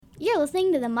You're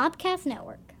listening to the Mopcast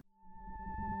Network.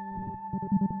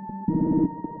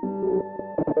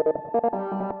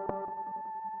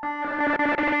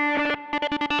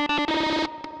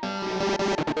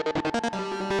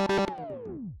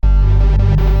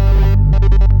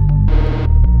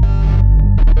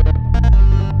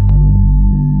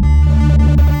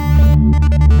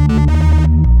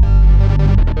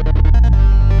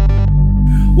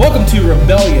 Welcome to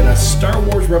Rebellion, a Star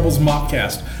Wars Rebels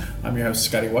Mopcast. I'm your host,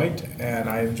 Scotty White, and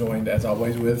I am joined, as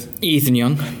always, with Ethan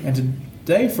Young. And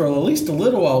today, for at least a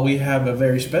little while, we have a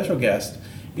very special guest.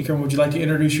 Ikram, would you like to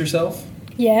introduce yourself?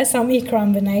 Yes, I'm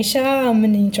Ikram Benaisha. I'm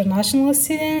an international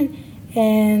student,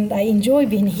 and I enjoy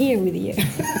being here with you.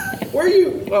 Where are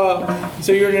you?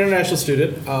 So you're an international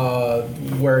student.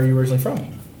 Where are you originally from?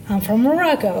 I'm from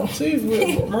Morocco. See,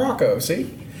 Morocco.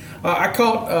 See, I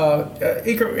caught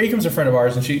Ikram's a friend of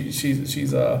ours, and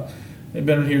she's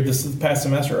been here this past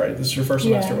semester, right? This is your first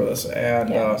semester with us, and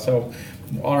so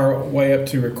on our way up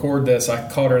to record this, I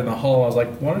caught her in the hall. I was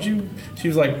like, "Why don't you?" She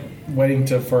was like waiting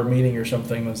for a meeting or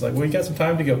something. I was like, "Well, you got some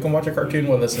time to go? Come watch a cartoon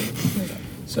with us." And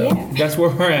so that's where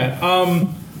we're at.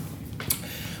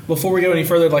 Before we go any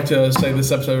further, I'd like to say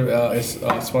this episode is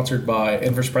sponsored by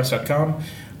InversePress.com.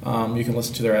 You can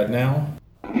listen to their ad now.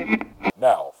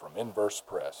 Now from Inverse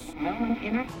Press.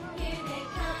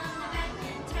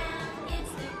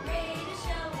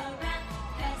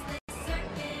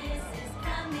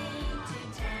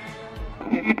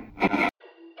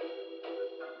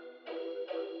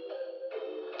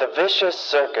 The Vicious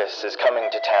Circus is coming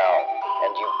to town,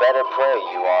 and you better pray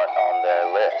you aren't on their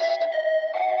list.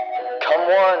 Come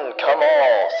one, come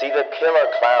all, see the killer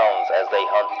clowns as they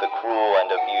hunt the cruel and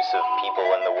abusive people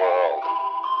in the world.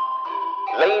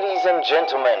 Ladies and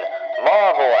gentlemen,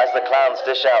 marvel as the clowns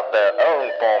dish out their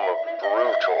own form of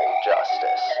brutal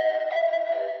justice.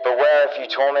 Beware if you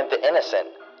torment the innocent,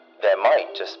 there might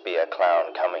just be a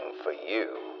clown coming for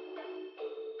you.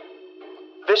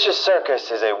 Vicious Circus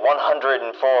is a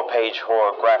 104-page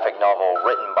horror graphic novel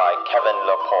written by Kevin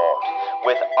Laporte,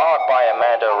 with art by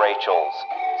Amanda Rachels.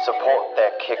 Support their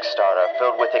Kickstarter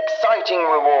filled with exciting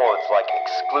rewards like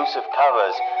exclusive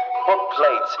covers, book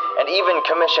plates, and even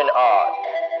commission art.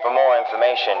 For more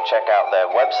information, check out their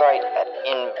website at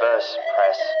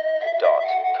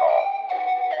inversepress.com.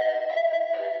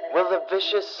 Will the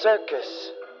Vicious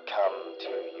Circus come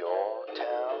to your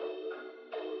town?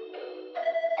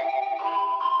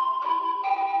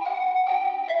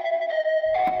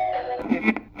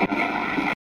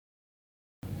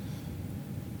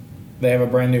 They have a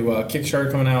brand new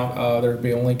Kickstarter coming out. There'll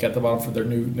be a link at the bottom for their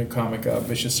new comic,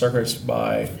 Vicious Circus,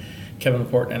 by Kevin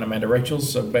Laporte and Amanda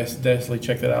Rachels. So definitely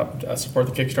check that out. Support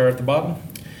the Kickstarter at the bottom.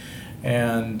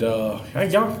 And y'all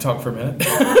can talk for a minute.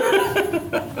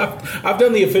 I've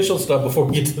done the official stuff before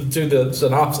we get to the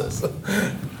synopsis.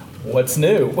 What's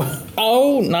new?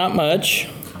 Oh, not much.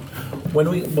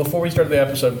 Before we started the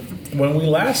episode, when we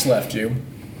last left you,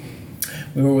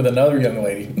 we were with another young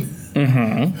lady.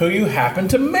 Mm-hmm. Who you happen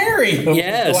to marry?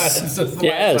 Yes.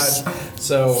 Yes.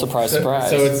 So surprise.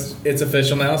 So it's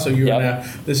official now. So you are now.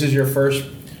 This is your first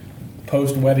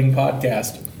post-wedding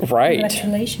podcast. Right.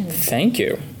 Congratulations. Thank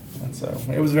you. And so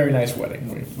it was a very nice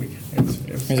wedding. It was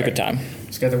a good time.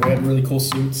 We had really cool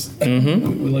suits.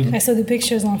 Mm-hmm. I saw the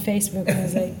pictures on Facebook and I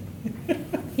was like,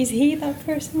 is he that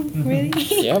person? Really?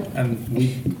 Yep. And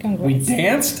we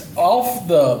danced off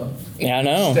the I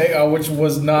know. which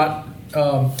was not.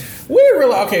 We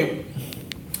really okay.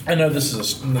 I know this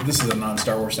is a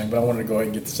non-Star Wars thing, but I wanted to go ahead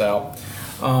and get this out.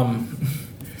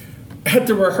 At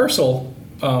the rehearsal,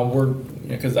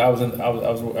 because I was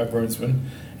a groomsman,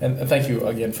 and thank you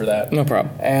again for that. No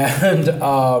problem.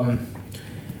 And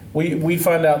we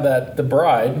find out that the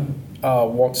bride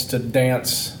wants to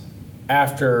dance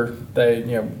after they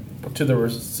to the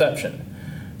reception.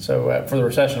 So for the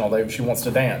reception all day, she wants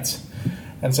to dance.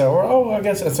 And so, I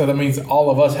guess so. That means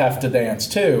all of us have to dance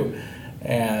too.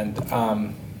 And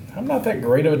I'm not that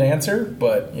great of a dancer,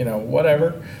 but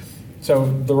whatever. So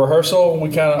the rehearsal,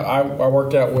 I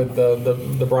worked out with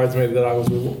the bridesmaid that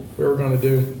we were going to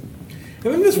do.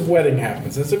 And then this wedding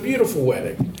happens. It's a beautiful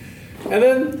wedding. And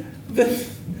then this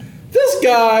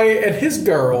guy and his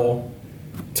girl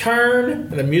turn,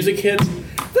 and the music hits.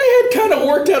 They had kind of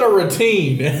worked out a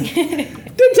routine.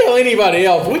 Didn't tell anybody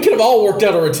else. We could have all worked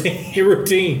out a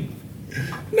routine.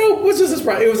 No, what's this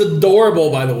surprise? It was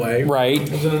adorable, by the way. Right.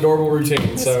 It was an adorable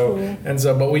routine. That's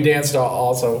cool. But we danced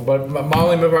also. But my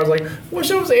only member, I was like,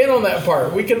 wish I was in on that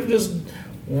part. We could have just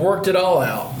worked it all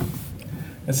out.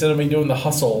 instead of me doing the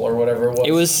hustle or whatever it was.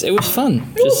 It was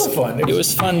fun. It was fun. It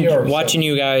was fun yours, watching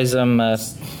you guys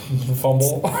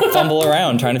fumble. fumble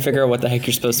around trying to figure out what the heck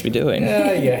you're supposed to be doing.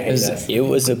 Yeah, you hate us. It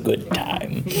was a good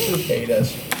time. You hate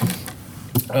us.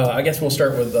 I guess we'll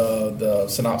start with the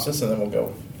synopsis and then we'll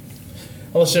go.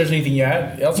 Unless there's anything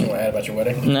else you want to add about your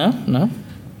wedding. No. I'm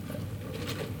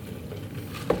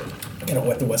gonna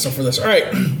wet the whistle for this. All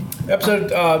right,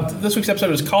 this week's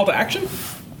episode is Call to Action.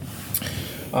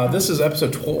 This is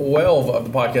episode 12 of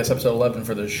the podcast, episode 11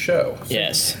 for this show.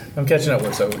 Yes. I'm catching up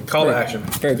with, so Call to Action.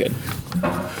 Very good.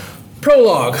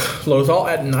 Prologue. Lothal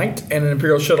at night and an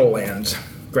Imperial shuttle lands.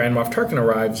 Grand Moff Tarkin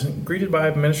arrives, greeted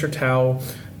by Minister Tau,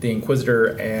 the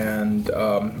Inquisitor, and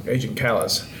Agent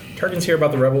Kallus. Tarkin's here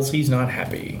about the rebels. He's not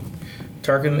happy.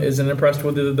 Tarkin isn't impressed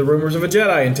with the rumors of a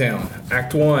Jedi in town.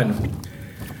 Act 1.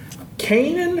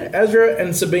 Kanan, Ezra,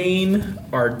 and Sabine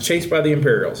are chased by the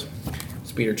Imperials.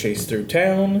 Speeder chased through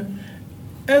town.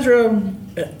 Ezra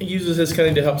uses his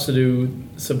cunning to help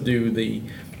subdue the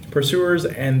pursuers,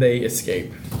 and they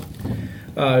escape.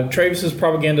 Travis's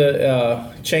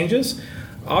propaganda changes.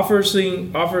 Offers a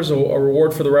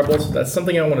reward for the rebels. That's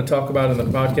something I want to talk about in the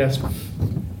podcast.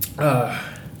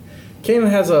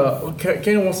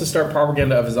 Kanan wants to start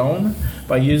propaganda of his own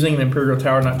by using an Imperial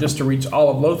tower not just to reach all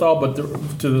of Lothal, but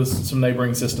to some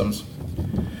neighboring systems.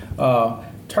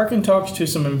 Tarkin talks to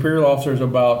some Imperial officers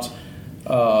about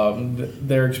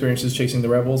their experiences chasing the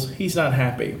rebels. He's not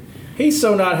happy. He's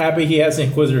so not happy he has the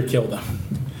Inquisitor killed him.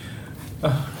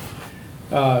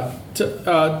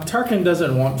 Tarkin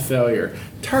doesn't want failure.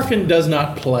 Tarkin does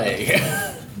not play.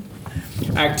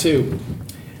 Act 2.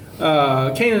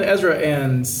 Kanan, Ezra,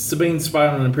 and Sabine spy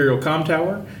on an Imperial comm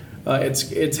tower.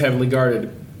 It's heavily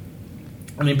guarded.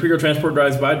 An Imperial transport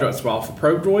drives by, drops spot for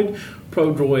Probe Droid.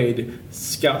 Probe Droid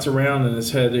scouts around and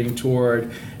is heading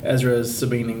toward Ezra's,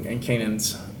 Sabine, and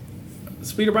Kanan's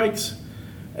speeder bikes.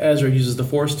 Ezra uses the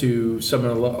Force to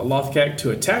summon a Lothcat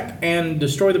to attack and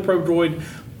destroy the Probe Droid.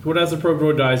 But as the Probe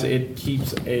Droid dies, it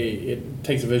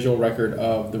takes a visual record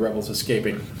of the rebels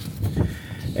escaping.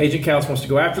 Agent Kallus wants to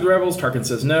go after the rebels. Tarkin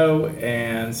says no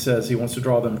and says he wants to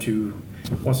draw them to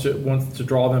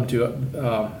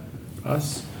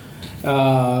us.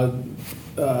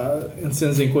 And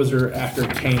sends the Inquisitor after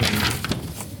Kanan.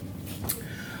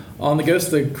 On the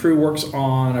Ghost, the crew works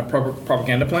on a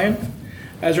propaganda plan.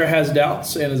 Ezra has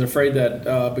doubts and is afraid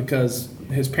that because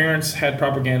his parents had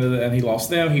propaganda and he lost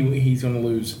them, he's going to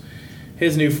lose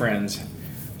his new friends.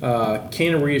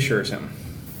 Kanan reassures him.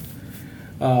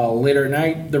 Later at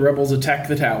night, the rebels attack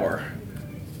the tower.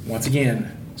 Once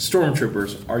again,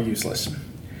 stormtroopers are useless.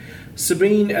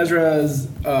 Sabine, Ezra,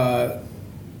 Zeb,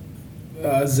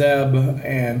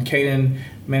 and Kanan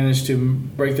manage to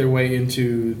break their way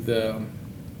into the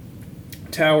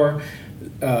tower.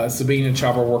 Sabine and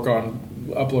Chopper work on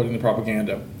uploading the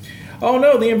propaganda. Oh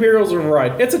no, the Imperials are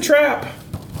right. It's a trap!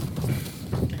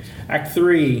 Act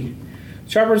 3.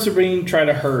 Chopper and Sabine try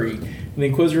to hurry. The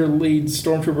Inquisitor leads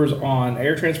stormtroopers on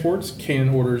air transports.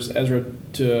 Kanan orders Ezra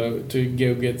to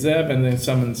go get Zeb and then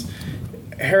summons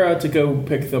Hera to go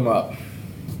pick them up.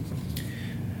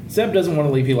 Zeb doesn't want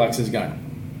to leave. He likes his gun.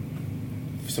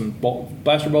 Some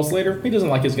blaster bolts later, he doesn't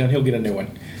like his gun. He'll get a new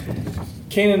one.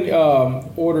 Kanan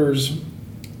orders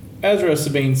Ezra,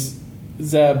 Sabine,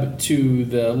 Zeb to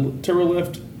the turbo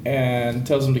lift and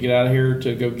tells him to get out of here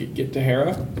to go get to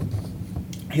Hera.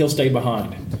 He'll stay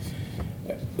behind.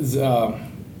 Ezra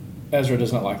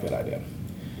does not like that idea.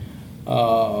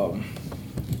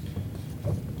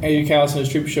 Agent Kallus and his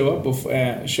troops show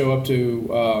up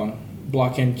to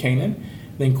block in Kanan.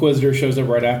 The Inquisitor shows up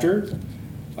right after.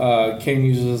 Kanan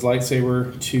uses his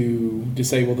lightsaber to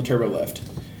disable the turbo lift.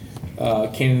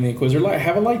 Kanan and the Inquisitor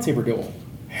have a lightsaber duel.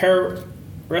 Hera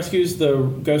rescues the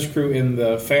Ghost crew in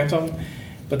the Phantom,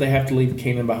 but they have to leave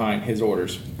Kanan behind. His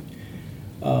orders.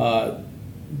 The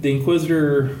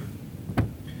Inquisitor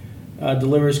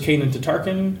delivers Kanan to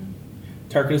Tarkin.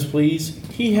 Tarkin is pleased.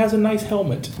 He has a nice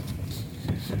helmet.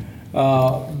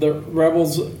 The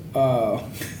rebels...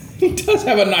 he does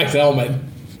have a nice helmet.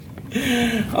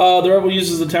 The rebel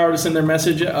uses the tower to send their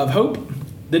message of hope.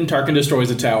 Then Tarkin destroys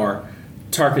the tower.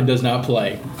 Tarkin does not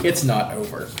play. It's not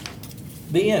over.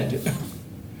 The end.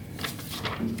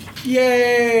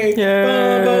 Yay!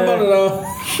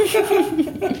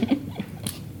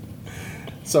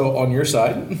 So on your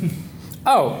side...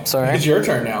 Oh, sorry. It's your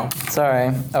turn now.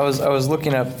 Sorry. I was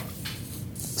looking up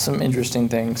some interesting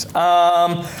things.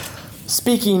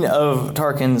 Speaking of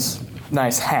Tarkin's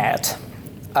nice hat,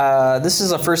 this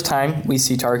is the first time we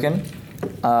see Tarkin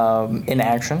in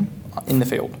action in the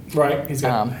field. Right. He's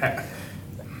got a hat.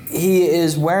 He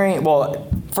is wearing,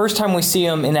 first time we see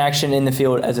him in action in the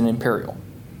field as an Imperial.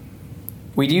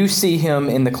 We do see him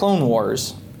in the Clone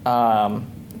Wars, but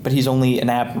he's only an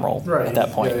admiral at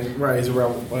that point. Yeah, right, he's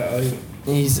around.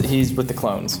 He's with the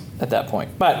clones at that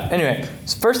point. But anyway,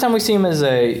 so first time we see him as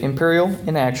a Imperial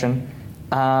in action.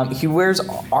 He wears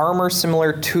armor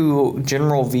similar to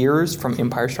General Veers from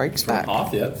Empire Strikes Back. From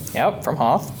Hoth, yep. Yep, from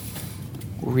Hoth.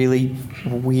 Really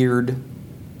weird,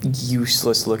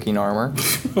 useless looking armor.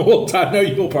 Well, I know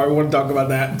you'll probably want to talk about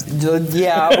that.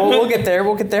 Yeah, we'll get there.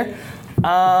 We'll get there.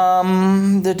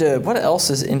 What else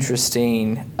is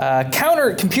interesting?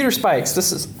 Counter computer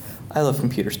spikes. I love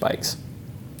computer spikes.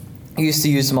 I used to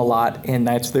use them a lot in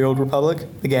Knights of the Old Republic,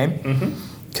 the game,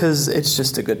 because it's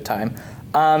just a good time.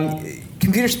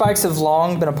 Computer spikes have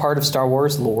long been a part of Star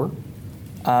Wars lore.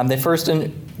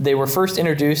 They were first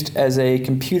introduced as a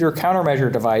computer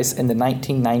countermeasure device in the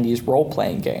 1990s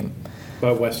role-playing game.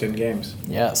 By West End Games.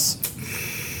 Yes.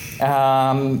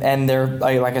 And they're,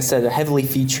 like I said, they're heavily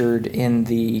featured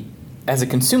as a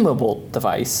consumable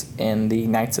device in the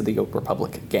Knights of the Old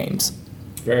Republic games.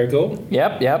 Very cool.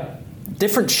 Yep.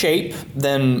 Different shape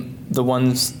than the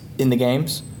ones in the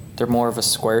games. They're more of a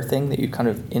square thing that you kind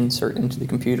of insert into the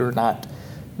computer, not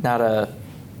a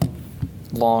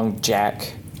long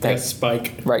jack. That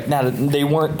spike. Right. They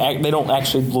don't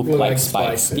actually look like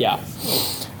spikes. Yeah.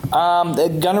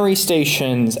 The gunnery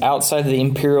stations outside of the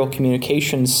Imperial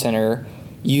Communications Center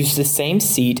use the same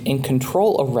seat and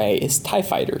control array as TIE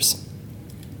fighters.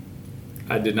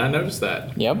 I did not notice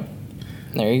that. Yep.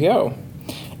 There you go.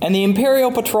 And the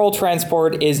Imperial Patrol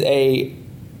Transport is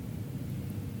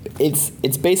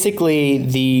it's basically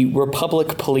the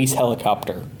Republic police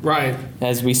helicopter. Right.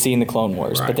 As we see in the Clone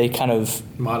Wars. Right. But they kind of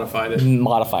modified it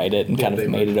and kind of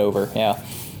made it over. Yeah.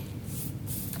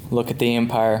 Look at the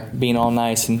Empire being all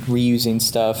nice and reusing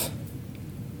stuff.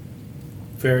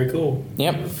 Very cool.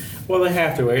 Yep. Well, they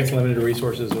have to. It's limited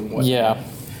resources and whatnot. Yeah.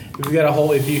 If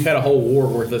you've had a whole war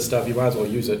worth of stuff, you might as well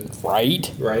use it. Right.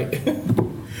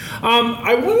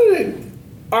 I wanted to.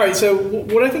 All right. So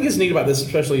what I think is neat about this,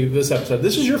 especially this episode,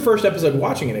 this is your first episode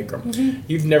watching it, Ikram. Mm-hmm.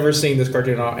 You've never seen this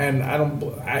cartoon, and I don't.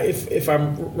 If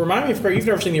I'm remind me, you've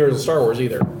never seen the original Star Wars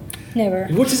either. Never.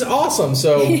 Which is awesome.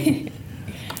 So.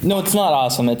 No, it's not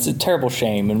awesome. It's a terrible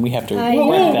shame, and we have to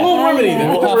We'll remedy that.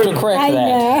 We'll have to correct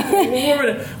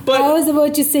that. But I was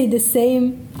about to say the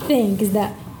same thing, is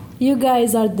that you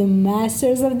guys are the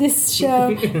masters of this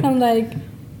show. I'm like,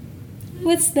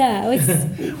 what's that?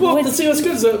 See, what's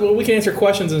good is that we can answer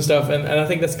questions and stuff, and I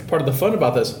think that's part of the fun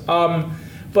about this.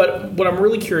 But what I'm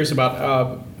really curious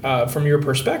about, from your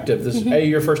perspective, this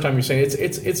your first time you're saying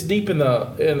it's deep in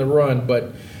the run,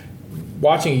 but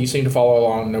watching it, you seem to follow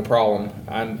along no problem,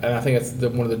 and I think that's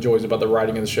one of the joys about the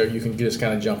writing of the show. You can just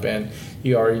kind of jump in.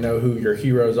 You already know who your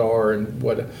heroes are and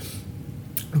what.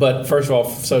 But first of all,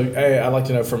 so I'd like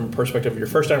to know from perspective of your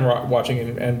first time watching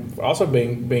and also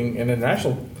being an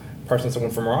international person,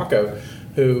 someone from Morocco,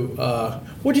 who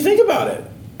what do you think about it?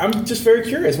 I'm just very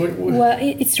curious. Well,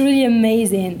 it's really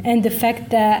amazing, and the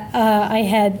fact that I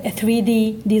had a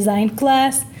 3D design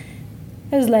class.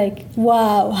 I was like,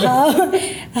 wow,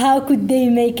 how could they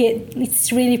make it?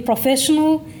 It's really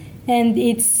professional, and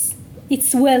it's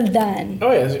well done.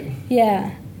 Oh, yes.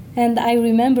 Yeah. And I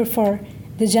remember for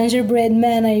the gingerbread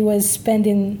man, I was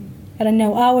spending,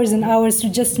 hours and hours to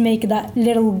just make that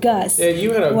little Gus. Yeah,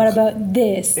 you had what about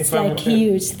this? It's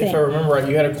huge thing. If I remember right,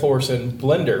 you had a course in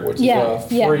Blender, which is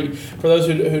free. Yeah. For those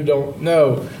who don't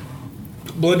know,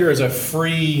 Blender is a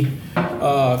free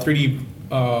 3D...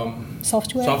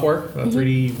 software,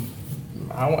 3D.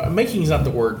 Making is not the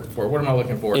word for it. What am I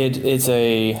looking for? It's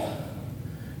a.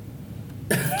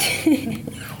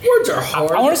 Words are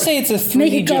hard. I want to say it's a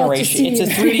 3D generation. It's a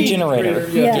 3D generator.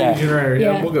 Yeah, 3D generator.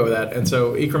 Yeah, we'll go with that. And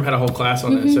so Ikram had a whole class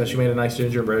on it. So she made a nice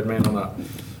gingerbread man on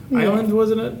an island,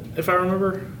 wasn't it? If I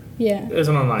remember. Yeah. It was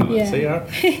on an island. Yeah. See,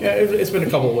 it's been a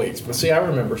couple of weeks, but see, I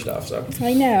remember stuff. So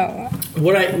I know.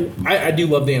 What I do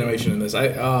love the animation in this.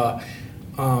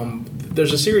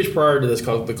 There's a series prior to this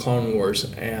called The Clone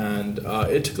Wars, and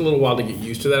it took a little while to get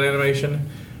used to that animation,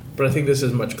 but I think this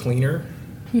is much cleaner.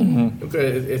 Mm-hmm.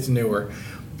 It's newer.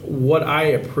 What I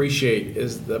appreciate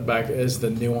is the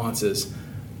nuances,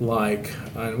 like,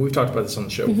 and we've talked about this on the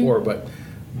show before, but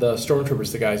the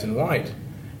stormtroopers, the guys in white,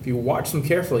 if you watch them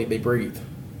carefully, they breathe.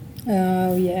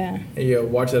 Oh, yeah. And you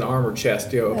watch that armored chest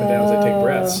up and down as they take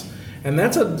breaths. And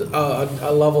that's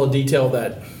a level of detail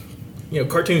that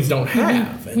cartoons don't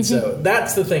have, and so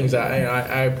that's the things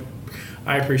I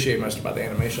appreciate most about the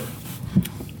animation.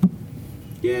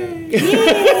 Yay!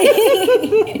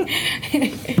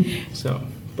 So,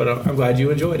 But I'm glad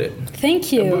you enjoyed it.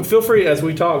 Thank you. Feel free, as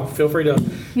we talk, feel free to,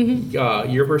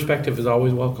 your perspective is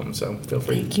always welcome, so feel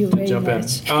free Thank you to very jump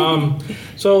much. in.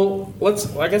 So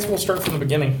I guess we'll start from the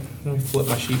beginning. Let me flip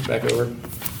my sheet back over.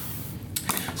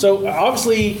 So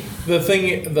obviously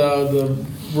the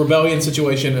rebellion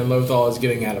situation in Lothal is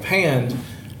getting out of hand,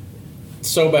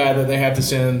 so bad that they have to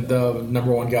send the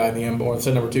number one guy in the Empire, or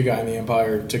the number two guy in the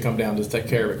Empire to come down to take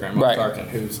care of it, Grand Moff Tarkin,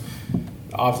 who's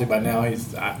obviously by now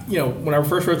when I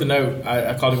first wrote the note,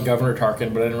 I called him Governor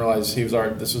Tarkin, but I didn't realize he's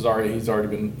already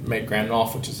been made Grand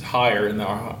Moff, which is higher in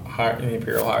the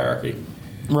Imperial hierarchy.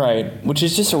 Right, which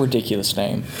is just a ridiculous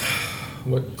name.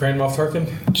 What, Grand Moff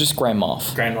Tarkin? Just Grand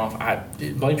Moff. Grand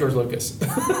Moff. Blame George Lucas.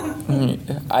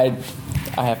 I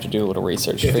have to do a little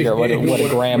research to figure out what a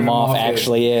Grand Moff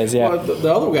actually is. Yeah. Well,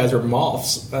 the other guys are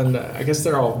Moffs, and I guess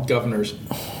they're all governors.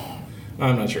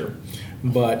 I'm not sure.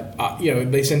 But,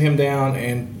 they send him down,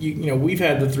 and, we've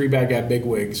had the three bad guy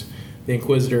bigwigs, the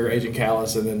Inquisitor, Agent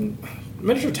Callus, and then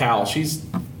Minister Tal. She's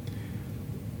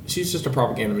just a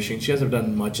propaganda machine. She hasn't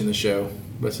done much in the show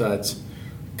besides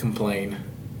complain.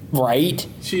 Right?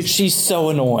 She's so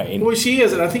annoying. Well, she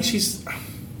is, and I think she's...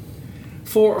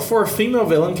 For a female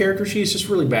villain character, she's just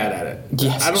really bad at it.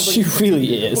 Yes, she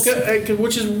really is.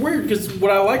 Which is weird, because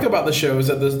what I like about the show is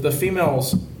that the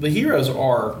females, the heroes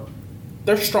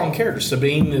they're strong characters.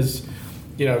 Sabine is,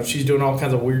 she's doing all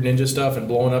kinds of weird ninja stuff and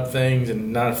blowing up things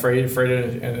and not afraid of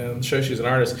it. And on the show, she's an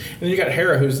artist. And then you got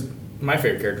Hera, who's my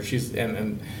favorite character. She's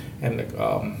the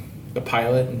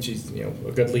pilot, and she's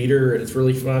a good leader, and it's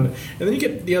really fun. And then you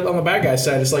get on the bad guy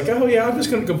side, it's like, oh yeah, I'm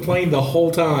just going to complain the whole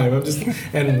time.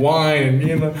 And whine,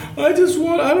 and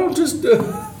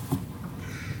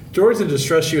George in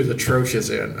Distress, she was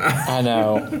atrocious in. I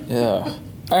know. Yeah.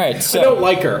 All right, so I don't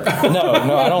like her.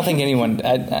 No, I don't think anyone.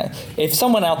 If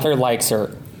someone out there likes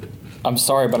her, I'm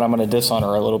sorry, but I'm going to diss on her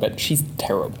a little bit. She's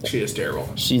terrible. She is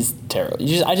terrible. She's terrible.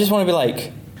 I just want to be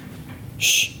like,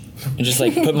 shh, and just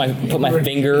like put my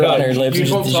finger on her lips and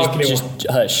just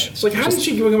hush. It's like, how did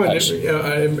she become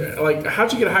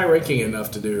how'd you get high ranking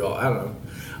enough to do all? I don't know.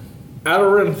 Outer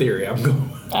Rim theory. I'm going.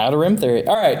 Outer Rim theory.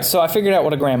 All right, so I figured out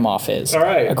what a Grand Moff is. All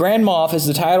right. A Grand Moff is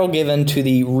the title given to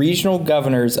the regional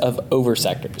governors of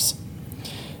oversectors.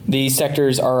 These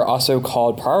sectors are also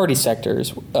called priority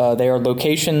sectors. They are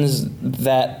locations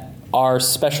that are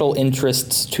special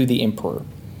interests to the Emperor.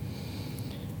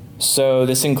 So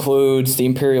this includes the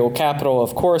imperial capital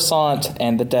of Coruscant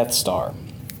and the Death Star.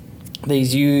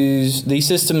 These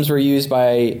systems were used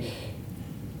by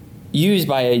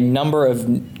a number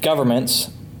of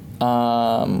governments.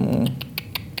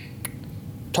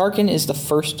 Tarkin is the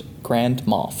first Grand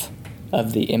Moff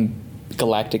of the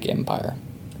Galactic Empire,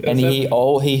 and he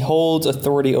holds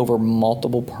authority over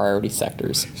multiple priority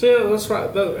sectors. So yeah, that's right.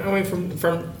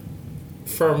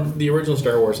 From the original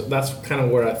Star Wars, that's kind of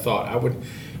what I thought. I would,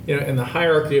 in the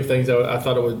hierarchy of things, I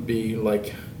thought it would be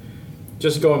like,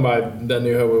 just going by the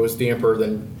New Hope, it was the Emperor,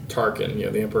 then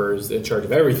Tarkin. The Emperor is in charge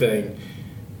of everything.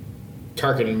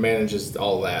 Tarkin manages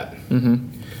all that. Mm-hmm.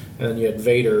 And then you had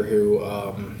Vader, who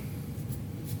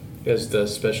is the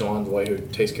special envoy who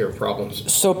takes care of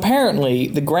problems. So apparently,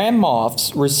 the Grand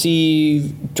Moffs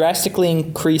receive drastically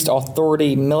increased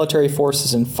authority, military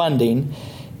forces, and funding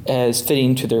as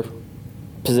fitting to their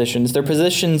positions. Their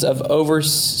positions of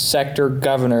Oversector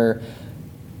Governor.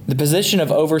 The position of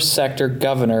Oversector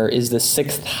Governor is the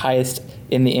 6th highest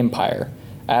in the Empire,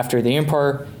 after the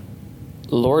Emperor,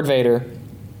 Lord Vader,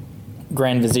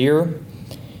 Grand Vizier,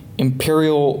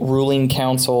 Imperial Ruling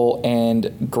Council,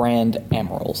 and Grand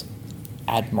Admirals.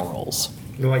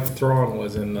 Like Thrawn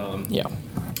was in...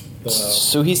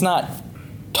 So he's not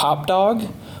top dog,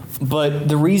 but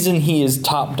the reason he is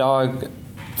top dog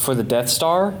for the Death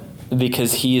Star is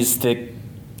because he is the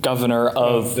governor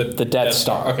of the Death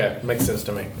Star. Okay, makes sense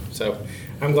to me. So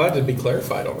I'm glad to be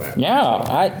clarified on that. Yeah,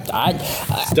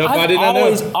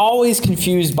 I'm always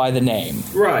confused by the name.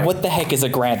 Right. What the heck is a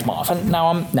Grand Moff? And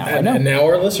I know. And now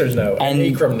our listeners know. And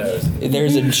Ikram knows.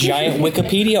 There's a giant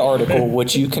Wikipedia article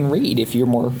which you can read if you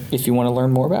want to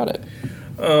learn more about it.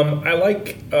 What I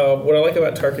like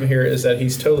about Tarkin here is that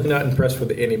he's totally not impressed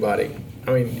with anybody.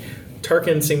 I mean,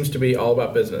 Tarkin seems to be all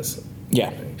about business.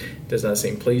 Yeah. Does not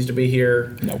seem pleased to be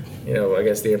here. Nope. I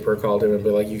guess the Emperor called him and be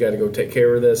like, "You got to go take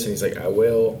care of this," and he's like, "I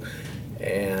will."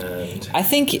 And I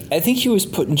think he was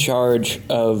put in charge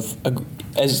of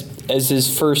as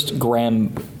his first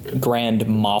Grand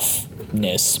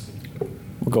Moffness.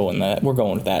 We're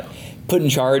going with that. Put in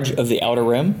charge of the Outer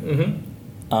Rim.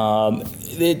 Mm-hmm.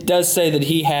 It does say that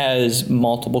he has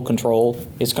multiple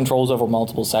his controls over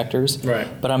multiple sectors. Right.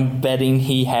 But I'm betting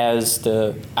he has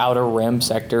the Outer Rim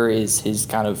sector is his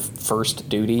kind of first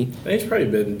duty. And he's probably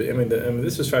been. I mean,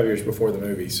 this is 5 years before the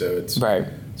movie, so it's Right.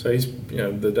 So he's,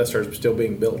 the Death Star's still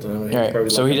being built, and I mean, he's Right. probably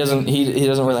So like he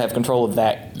doesn't really have control of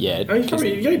that yet. I mean,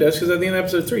 he does, because at the end of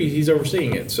episode 3, he's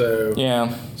overseeing it. So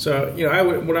Yeah. So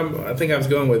I think I was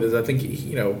going with is I think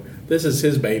this is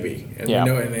his baby, and Yeah. we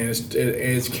know, and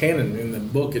it's canon in the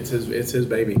book. It's his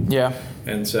baby. Yeah.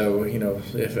 And so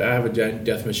if I have a giant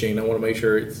death machine, I want to make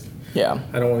sure it's. Yeah.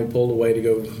 I don't want to be pulled away to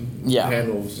go Yeah.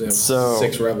 handle So-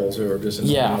 6 rebels who are just.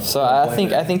 So I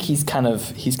think he's kind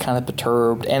of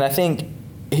perturbed, and I think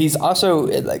he's also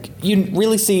like you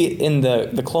really see in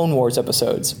the Clone Wars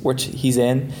episodes which he's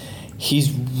in. He's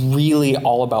really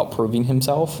all about proving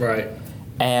himself, Right.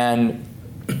 and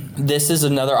this is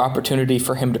another opportunity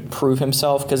for him to prove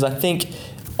himself because I think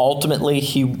ultimately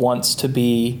he wants to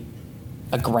be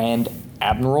a Grand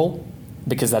Admiral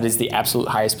because that is the absolute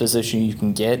highest position you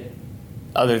can get,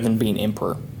 other than being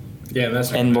Emperor. Yeah, and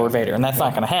that's and Lord Vader, and that's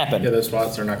not going to happen. Yeah, those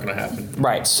spots are not going to happen.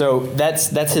 Right. So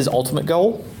that's his ultimate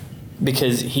goal,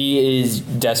 because he is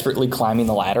desperately climbing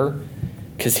the ladder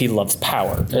because he loves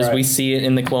power, as Right. we see it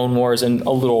in the Clone Wars and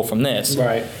a little from this.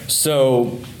 Right.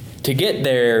 So to get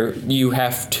there, you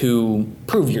have to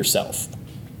prove yourself,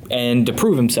 and to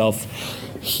prove himself,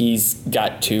 he's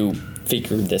got to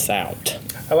figure this out.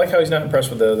 I like how he's not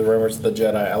impressed with the rumors of the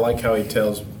Jedi. I like how he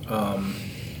tells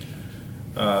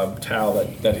Tal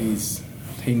that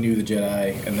he knew the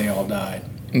Jedi and they all died.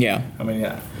 Yeah. I mean,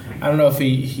 I don't know if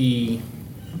he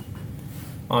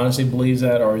honestly believes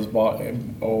that, or he's bought,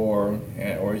 or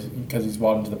because he's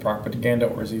bought into the propaganda,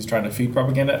 or is he's trying to feed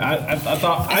propaganda. I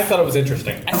thought it was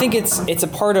interesting. I think it's a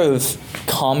part of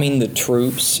calming the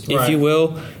troops, if Right. you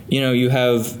will. You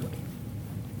have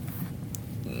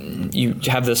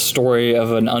this story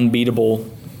of an unbeatable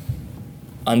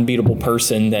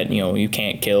person that you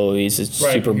can't kill. He's a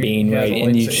super being, right?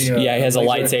 And he has a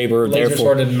lightsaber. Laser Therefore,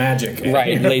 sword and magic.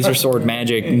 right? Laser sword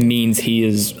magic means he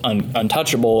is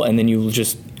untouchable. And then you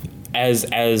just, as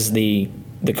the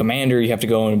commander, you have to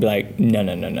go and be like, no.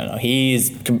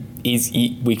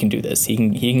 We can do this. He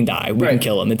can die. We can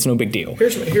kill him. It's no big deal.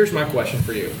 Here's my question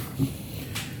for you.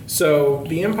 So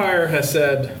the Empire has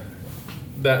said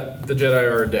that the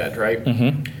Jedi are dead, right?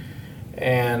 Mm-hmm.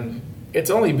 And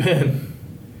it's only been.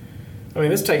 I mean,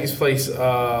 this takes place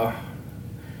 5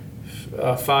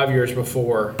 years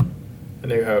before A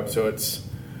New Hope, so it's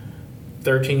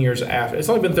 13 years after. It's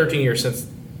only been 13 years since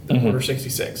the Order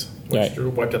 66, which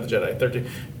wiped out the Jedi. 13.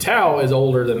 Tau is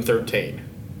older than 13.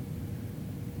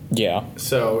 Yeah.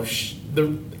 So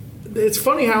it's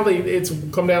funny how it's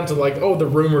come down to the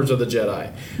rumors of the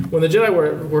Jedi. When the Jedi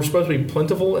were supposed to be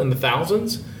plentiful in the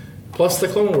thousands, plus the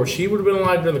Clone Wars, she would have been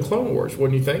alive during the Clone Wars,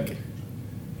 wouldn't you think?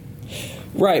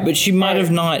 Right, but she might have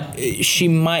not. She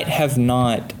might have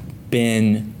not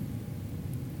been.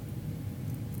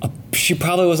 She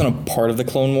probably wasn't a part of the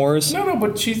Clone Wars. No,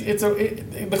 but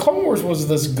the Clone Wars was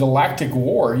this galactic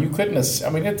war. You couldn't. I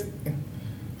mean,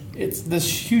 it's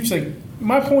this huge thing.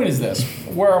 My point is this: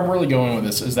 where I'm really going with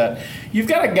this is that you've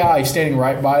got a guy standing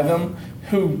right by them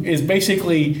who is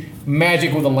basically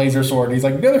magic with a laser sword. He's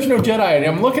like, no, there's no Jedi. And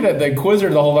I'm looking at the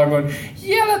Inquisitor the whole time going,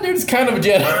 yeah, that dude's kind of a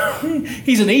Jedi.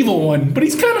 He's an evil one, but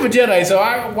he's kind of a Jedi. So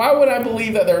why would I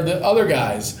believe that they're the other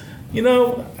guys?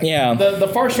 Yeah. The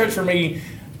far stretch for me,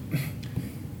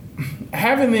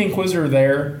 having the Inquisitor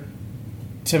there,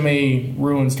 to me,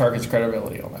 ruins Tarkin's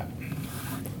credibility on that.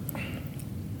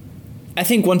 I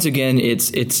think once again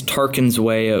it's Tarkin's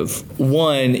way of,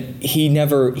 one, he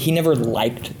never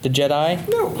liked the Jedi.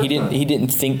 No, he didn't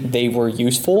think they were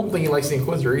useful. I don't think he likes the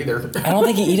Inquisitor either. I don't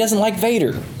think he doesn't like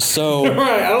Vader. So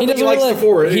right, I don't think he likes the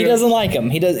Force. He doesn't like him.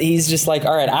 He's just like,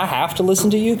 all right, I have to listen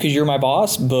to you because you're my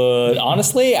boss, but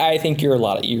honestly, I think you're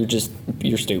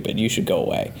stupid. You should go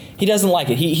away. He doesn't like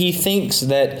it. He thinks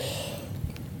that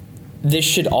this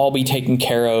should all be taken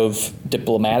care of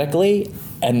diplomatically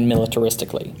and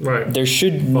militaristically. Right. There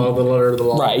should follow the letter of the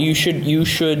law. Right. You should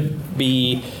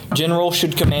be general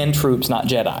should command troops, not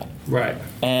Jedi. Right.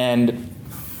 And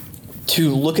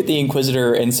to look at the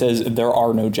Inquisitor and says there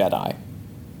are no Jedi,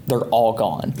 they're all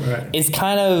gone, right, is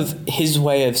kind of his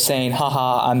way of saying,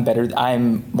 haha, I'm better,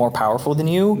 I'm more powerful than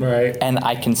you, right, and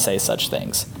I can say such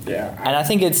things. Yeah. And I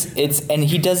think it's and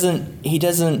he doesn't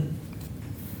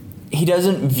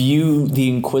view the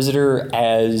Inquisitor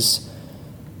as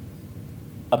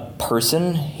a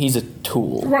person. He's a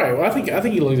tool. Right. Well, I think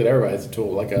he looks at everybody as a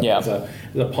tool, as a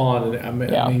pawn,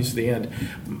 and I'm used to the end.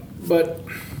 But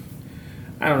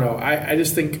I don't know. I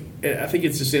just think I think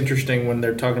it's just interesting when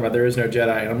they're talking about there is no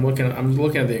Jedi, and I'm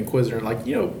looking at the Inquisitor, and like,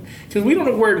 because we don't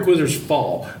know where Inquisitors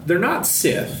fall. They're not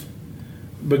Sith,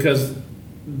 because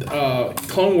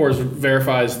Clone Wars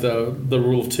verifies the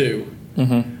rule of two.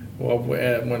 Mm-hmm. Well,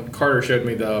 when Carter showed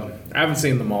me I haven't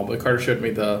seen them all, but Carter showed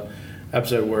me the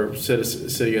episode where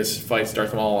Sidious fights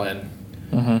Darth Maul and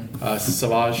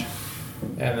Savage.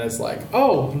 And it's like,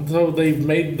 oh, so they've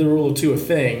made the rule of two a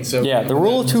thing. So yeah, the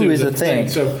rule of two is a thing.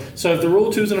 So if the rule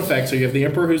of two is in effect, so you have the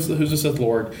Emperor who's a Sith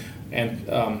Lord, and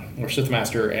or Sith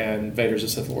Master, and Vader's a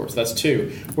Sith Lord. So that's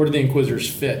two. Where do the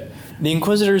Inquisitors fit? The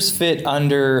Inquisitors fit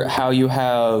under how you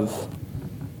have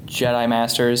Jedi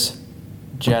Masters,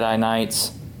 Jedi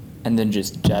Knights, and then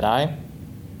just Jedi.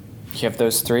 You have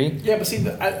those three. Yeah, but see,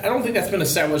 I don't think that's been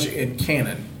established in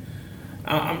canon.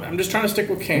 I'm just trying to stick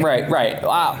with canon. Right.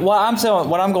 What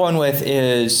I'm going with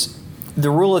is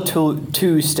the rule of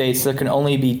two states there can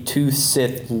only be two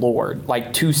Sith Lord,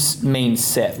 like two main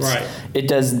Siths. Right.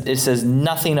 It says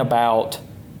nothing about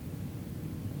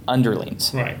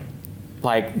underlings. Right.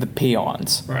 Like the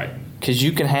peons. Right. Because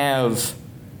you can have,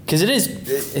 because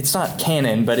it's not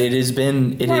canon, but it has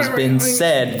been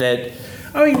said that.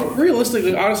 I mean,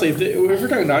 realistically, honestly, if we're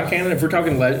talking non-canon, if we're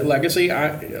talking legacy,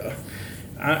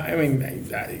 I mean,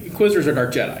 Inquisitors are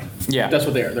Dark Jedi. Yeah, that's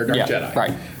what they are. They're Dark Jedi.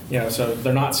 Right. So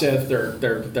they're not Sith.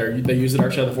 They use the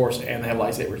dark side of the Force and they have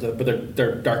lightsabers, but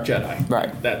they're Dark Jedi.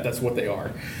 Right. That's what they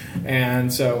are.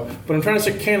 And so, but I'm trying to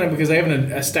stick canon because they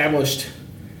haven't established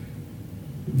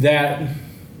that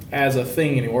as a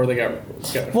thing anymore. They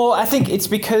got. Well, I think it's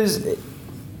because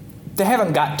they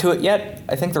haven't got to it yet.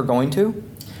 I think they're going to,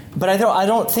 but I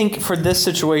don't think for this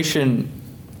situation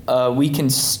we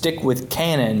can stick with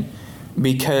canon.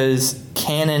 Because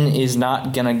canon is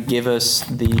not going to give us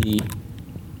the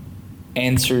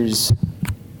answers.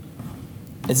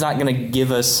 It's not going to give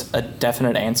us a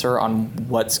definite answer on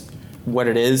what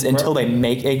it is until they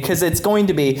make it. Because it's going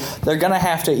to be, they're going to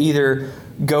have to either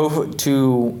go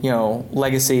to,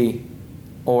 Legacy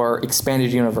or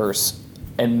Expanded Universe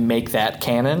and make that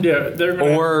canon. Yeah, they're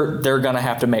going to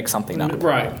have to make something up.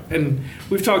 Right. And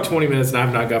we've talked 20 minutes and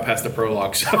I've not got past the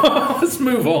prologue, so let's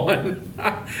move on.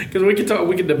 Because we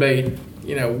can debate,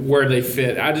 where they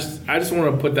fit. I just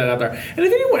want to put that out there. And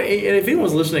if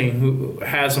anyone's listening who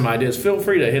has some ideas, feel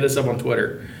free to hit us up on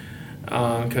Twitter.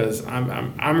 Because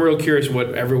I'm real curious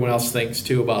what everyone else thinks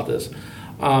too about this.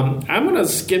 I'm going to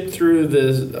skip through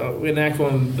this enact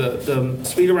one the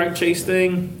speeder bike chase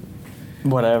thing.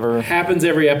 Whatever happens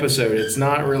every episode. It's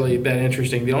not really that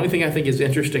interesting. The only thing I think is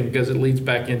interesting, because it leads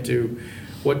back into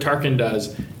what Tarkin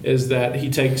does, is that he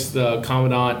takes the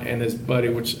Commandant and his buddy,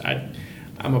 which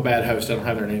I'm a bad host. I don't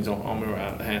have their names on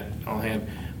hand.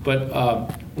 But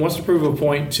wants to prove a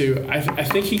point to. I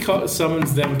think he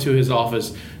summons them to his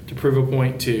office to prove a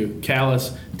point to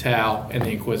Callus, Tau, and the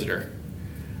Inquisitor.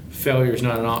 Failure is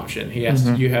not an option. He has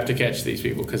you have to catch these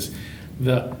people, because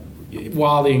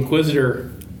while the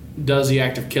Inquisitor does the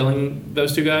act of killing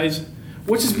those two guys,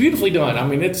 which is beautifully done. I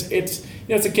mean, it's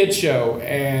a kid's show,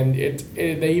 and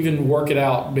they even work it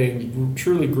out being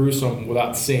truly gruesome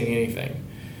without seeing anything.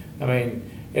 I mean,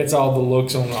 it's all the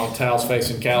looks on Tal's face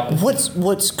and Cal.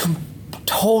 What's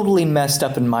totally messed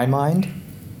up in my mind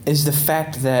is the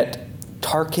fact that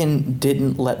Tarkin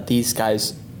didn't let these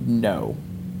guys know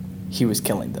he was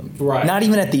killing them. Right. Not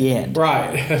even at the end.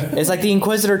 Right. It's like the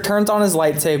Inquisitor turns on his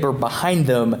lightsaber behind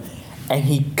them, and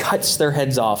he cuts their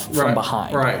heads off from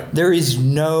behind. Right. There is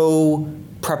no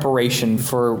preparation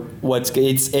for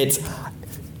it's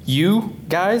you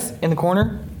guys in the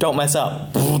corner, don't mess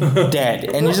up. Dead.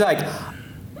 And he's like,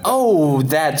 oh,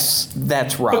 that's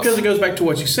rough. Because it goes back to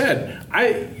what you said.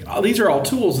 These are all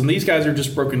tools, and these guys are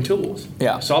just broken tools.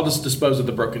 Yeah. So I'll just dispose of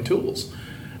the broken tools.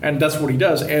 And that's what he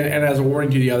does. And as a warning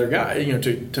to the other guy,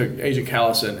 to Agent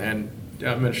Callus and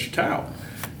Minister Tau.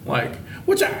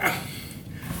 Which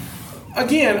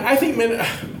again, I think,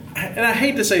 and I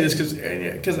hate to say this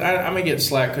because I may get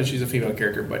slack because she's a female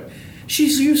character, but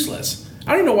she's useless.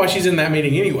 I don't even know why she's in that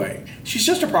meeting anyway. She's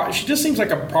just she just seems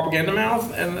like a propaganda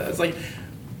mouth, and it's like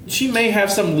she may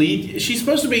have some lead. She's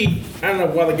supposed to be, I don't know,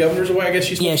 while the governor's away, I guess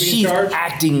she's supposed to be in charge. She's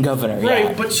acting governor. Right,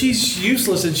 yeah. But she's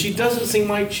useless, and she doesn't seem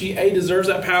like she, A, deserves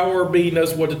that power, or B,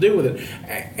 knows what to do with it.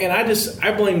 And I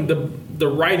blame the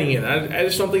writing in it. I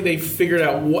just don't think they figured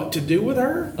out what to do with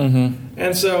her. Mm-hmm.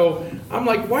 And so I'm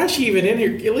like, why is she even in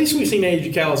here? At least we've seen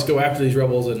Agent Callus go after these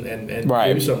rebels and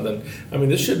right. do something. I mean,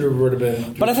 this would have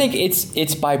been. But I think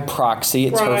it's by proxy.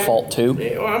 It's her fault too.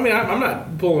 Yeah, well, I mean, I'm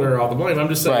not pulling her off the blame. I'm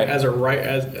just saying,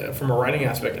 right. From a writing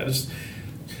aspect, I just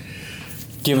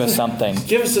give us something.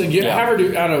 Have her do.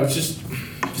 I don't know. It's just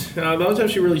the only time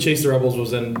she really chased the rebels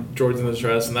was in Droids in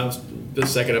Distress, and that was the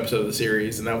second episode of the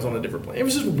series, and that was on a different planet. It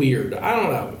was just weird. I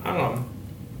don't know.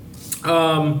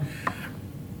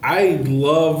 I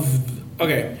love.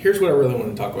 Okay, here's what I really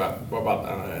want to talk about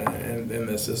in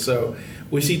this. Is so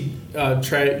we see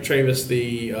Travis,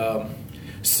 the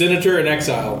senator in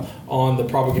exile, on the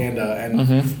propaganda,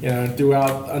 and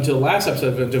throughout until the last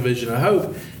episode of Division of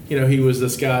Hope, he was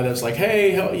this guy that's like,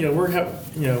 hey, we're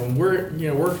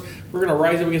gonna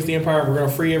rise up against the Empire. We're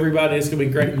gonna free everybody. It's gonna be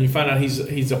great. And you find out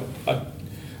he's a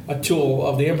tool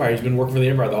of the Empire. He's been working for the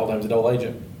Empire the whole time. He's a double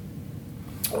agent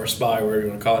or a spy, whatever you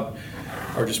want to call it,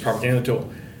 or just propaganda tool.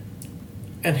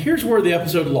 And here's where the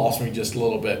episode lost me just a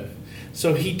little bit.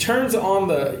 So he turns on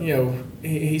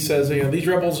he says, these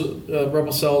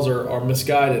rebel cells are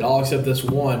misguided, all except this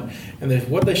one. And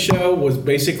what they show was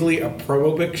basically a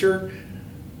promo picture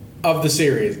of the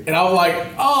series. And I was like,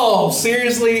 oh,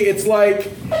 seriously? It's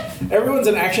like everyone's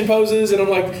in action poses, and I'm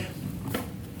like,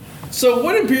 so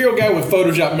what Imperial guy with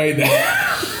Photoshop made that?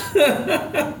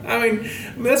 I mean,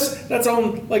 that's all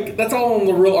on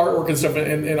the real artwork and stuff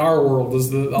in our world.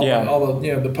 Is all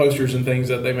the posters and things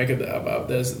that they make about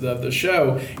the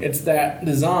show. It's that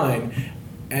design,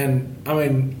 and I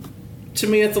mean, to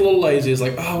me, it's a little lazy. It's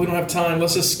like, oh, we don't have time.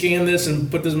 Let's just scan this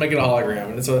and make it a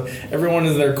hologram. And so everyone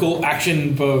is their cool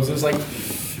action pose. It's like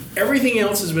everything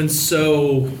else has been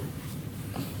so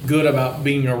good about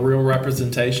being a real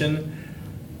representation.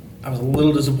 I was a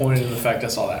little disappointed in the fact I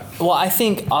saw that. Well, I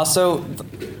think also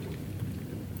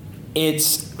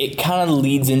it kind of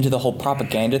leads into the whole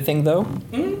propaganda thing, though,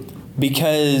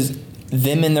 because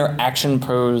them in their action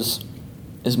pose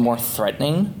is more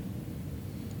threatening.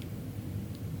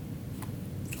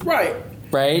 Right?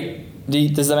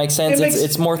 Does that make sense?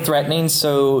 It's more threatening,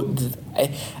 so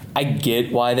I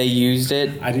get why they used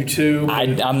it. I do too. I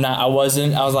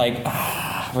was like,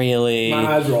 really?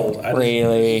 My eyes rolled. My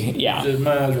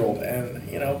eyes rolled, and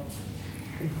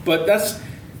but that's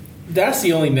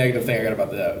the only negative thing I got about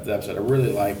the episode. I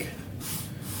really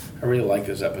like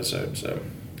this episode. So,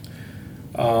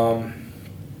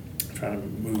 trying to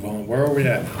move on. Where are we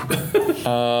at?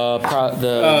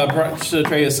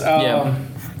 Atreus.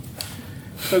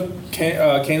 So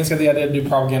Kanan's got the idea to do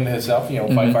propaganda himself.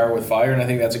 Fight fire with fire, and I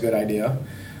think that's a good idea.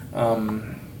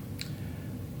 And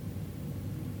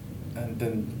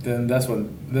then that's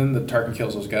when the Tarkin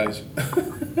kills those guys.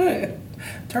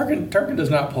 Tarkin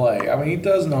does not play. I mean, he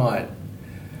does not.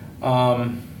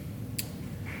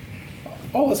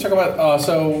 Let's talk about.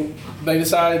 So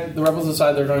the rebels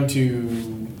decide they're going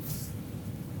to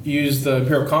use the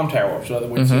Imperial Comm Tower, which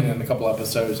we've seen in a couple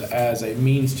episodes, as a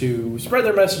means to spread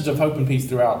their message of hope and peace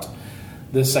throughout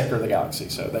this sector of the galaxy.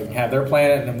 So they can have their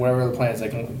planet and whatever other planets they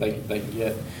can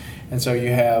get. And so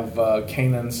you have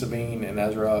Kanan, Sabine, and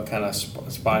Ezra kind of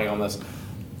spying on this.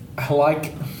 I'm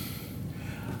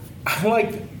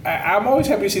always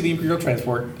happy to see the Imperial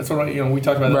transport. That's what we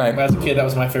talked about. Right. As a kid, that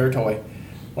was my favorite toy.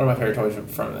 One of my favorite toys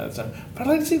from that. So, but I'd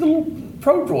like to see the little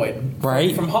pro droid,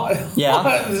 right? From Hot,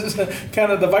 kind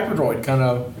of the Viper droid,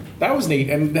 that was neat,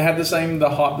 and they had the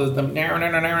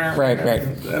right,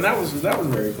 and that was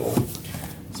very cool.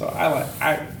 So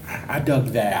I dug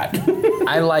that.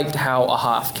 I liked how a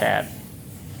Hoth cat.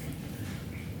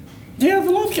 Yeah,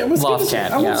 the Loth cat was Loth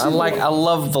cat. I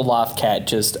love the Loth cat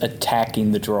just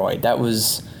attacking the droid. That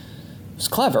was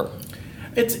clever.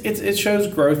 It shows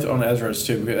growth on Ezra's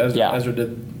too. Because Ezra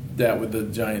did that with the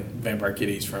giant vampire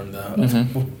kitties from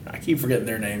the. I keep forgetting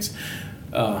their names.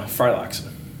 Frylox.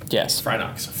 Yes.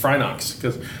 Phrynox,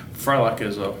 because Frylock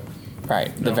is a.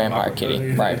 Right, the vampire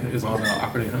kitty. Right. Is on the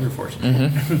Operating Hunger Force.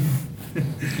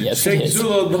 Yes, Sheikh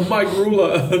Zula, the Mike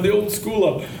Rula, the old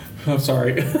schooler. I'm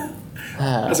sorry.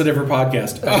 That's a different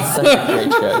podcast. That's such a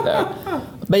great show, though.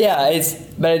 But yeah,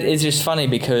 it's just funny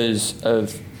because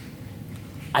of.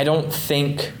 I don't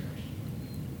think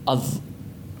a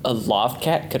Loth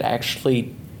cat could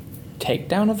actually take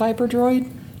down a Viper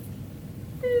droid.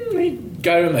 He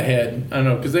got it in the head. I don't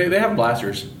know, because they have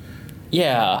blasters.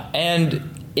 Yeah,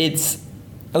 and it's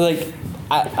like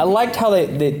I liked how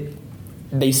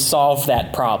they solved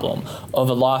that problem of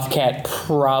a Loth cat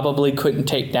probably couldn't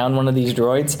take down one of these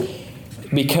droids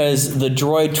because the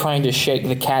droid trying to shake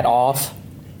the cat off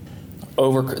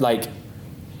over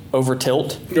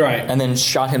tilt, right, and then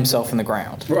shot himself in the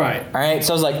ground, right. All right,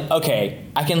 so I was like, okay,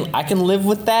 I can live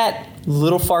with that.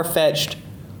 Little far fetched,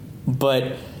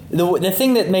 but the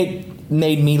thing that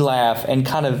made me laugh and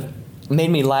kind of made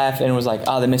me laugh and was like,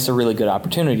 they missed a really good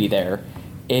opportunity there,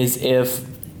 is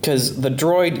because the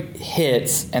droid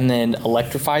hits and then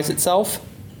electrifies itself,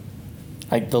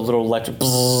 like the little electric,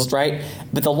 right?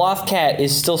 But the Loth cat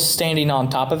is still standing on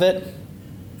top of it.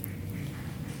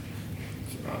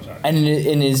 Oh, sorry. and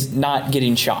is not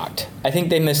getting shocked. I think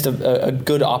they missed a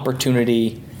good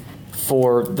opportunity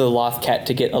for the Lothcat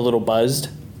to get a little buzzed,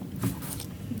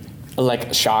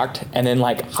 like shocked, and then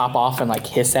like hop off and like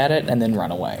hiss at it and then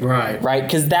run away. Right,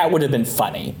 because that would have been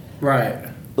funny. Right.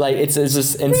 Like it's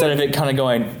just instead of it kind of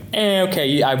going,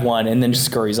 okay, I've won, and then just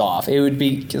scurries off. It would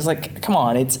be just like, come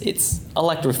on, it's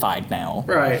electrified now.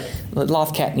 Right. The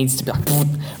Lothcat needs to be like,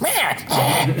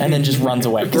 and then just runs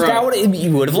away. Because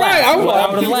you would have laughed. Right, I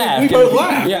would have laughed. We both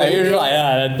laughed. Yeah, you're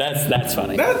like, that's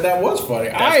funny. That was funny.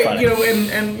 Funny.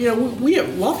 We have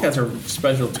Lothcats are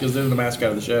special because they're the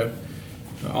mascot of the show.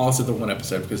 Also, the one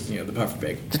episode because the puffer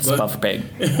pig. It's the puffer pig.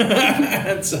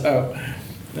 And so.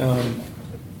 And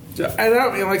like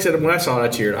I said, when I saw it, I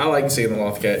cheered. I like seeing the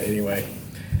Lothcat anyway.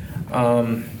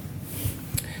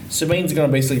 Sabine's going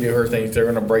to basically do her thing. They're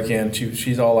going to break in.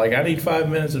 She's all like, I need 5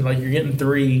 minutes. And like, you're getting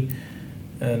 3.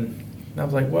 And I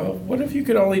was like, well, what if you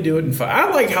could only do it in 5? I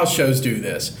like how shows do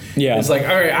this. Yeah. It's like,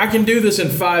 all right, I can do this in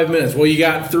 5 minutes. Well, you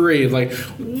got 3. It's like,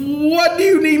 what do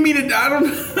you need me to do? I don't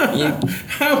know. Yeah.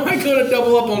 How am I going to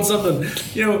double up on something?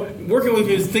 Working with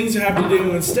you is things you have to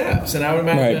do in steps. And I would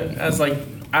imagine, I was like,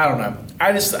 I don't know.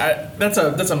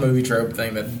 That's a movie trope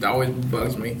thing that always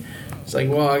bugs me. It's like,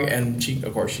 well, and she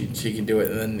can do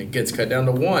it, and then it gets cut down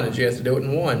to 1, and she has to do it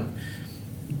in 1.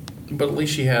 But at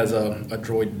least she has a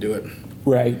droid to do it.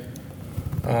 Right.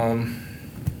 I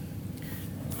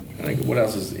think what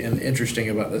else is interesting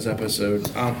about this episode?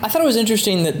 I thought it was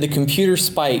interesting that the computer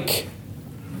spike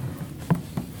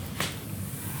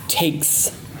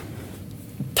takes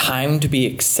time to be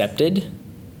accepted.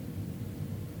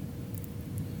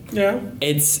 Yeah.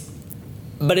 It's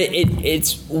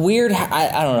weird.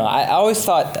 I don't know.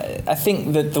 I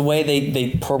think that the way they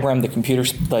programmed the computer,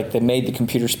 like they made the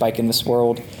computer spike in this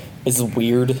world, is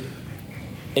weird.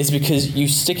 Is because you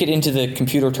stick it into the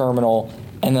computer terminal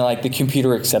and then like the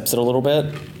computer accepts it a little bit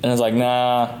and it's like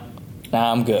nah,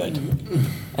 I'm good.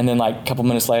 And then like a couple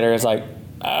minutes later it's like,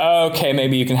 okay,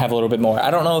 maybe you can have a little bit more.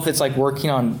 I don't know if it's like working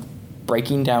on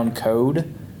breaking down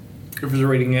code. If it's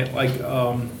reading it like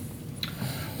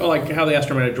like how the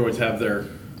astromagnetic droids have their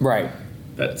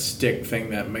that stick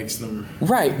thing that makes them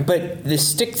but the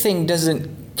stick thing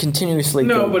doesn't continuously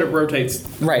but it rotates.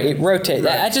 Right, it rotates.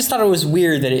 Right. I just thought it was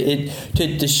weird that it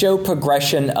to show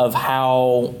progression of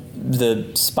how the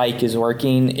spike is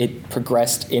working, it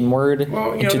progressed inward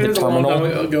into the terminal. A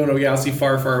long time ago in a galaxy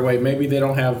far, far away. Maybe they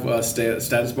don't have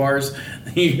status bars.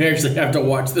 You actually have to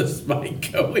watch the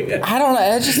spike go in. I don't know.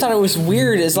 I just thought it was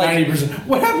weird. It's like 90%.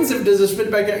 What happens if does it spit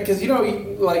back out? Because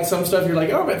like some stuff you're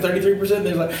like, I'm at 33%. And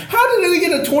they're like, how did we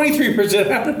get a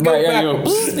 23%? How did it go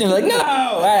backwards? You're like, no.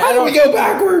 How did we go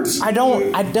backwards?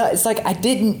 It's like I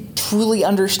didn't truly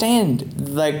understand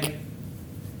like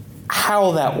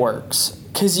how that works.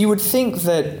 Because you would think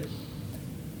that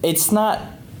it's not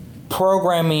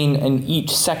programming in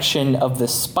each section of the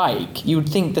spike. You would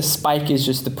think the spike is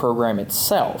just the program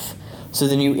itself. So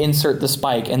then you insert the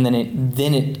spike and then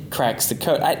it cracks the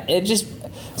code.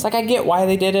 It's like I get why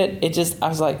they did it. I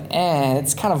was like,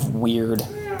 it's kind of weird.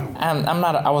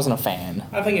 I wasn't a fan.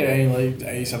 I think it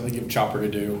ain't something to give Chopper to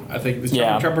do. I think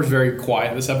Chopper's very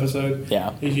quiet this episode.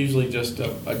 Yeah. He's usually just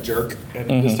a jerk, and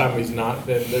this time he's not.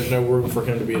 There's no room for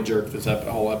him to be a jerk this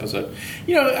whole episode.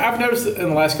 I've noticed in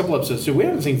the last couple episodes, too, we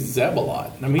haven't seen Zeb a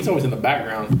lot. I mean, he's always in the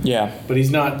background. Yeah. But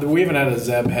he's not. We haven't had a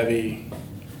Zeb heavy,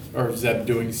 or Zeb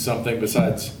doing something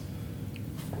besides.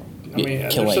 I mean,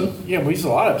 killing. But he's a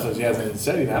lot of episodes he hasn't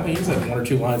said anything. I mean, he's had 1 or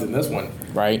 2 lines in this one.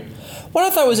 Right. What I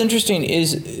thought was interesting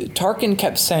is Tarkin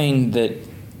kept saying that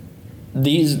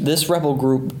this rebel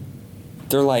group,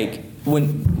 they're like,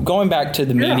 when going back to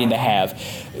the meeting they have,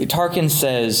 Tarkin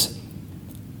says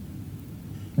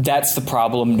that's the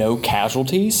problem, no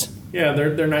casualties. Yeah,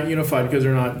 they're not unified because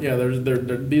they're not. Yeah,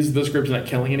 this group's not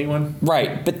killing anyone.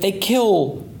 Right, but they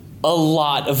kill a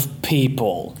lot of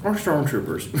people. Or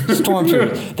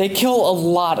stormtroopers. They kill a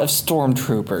lot of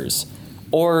stormtroopers.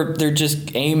 Or their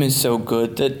just aim is so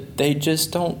good that they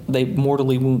just don't. They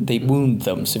mortally wound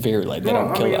them severely. They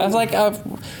don't kill them. I was like,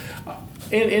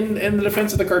 in the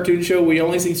defense of the cartoon show, we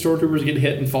only see stormtroopers get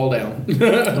hit and fall down.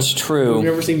 It's true. We've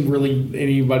never seen really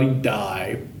anybody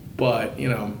die, but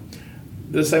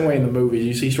the same way in the movies,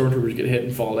 you see stormtroopers get hit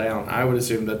and fall down. I would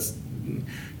assume that's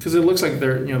because it looks like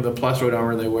they're the plastroid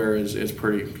armor they wear is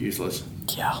pretty useless.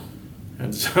 Yeah.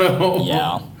 And so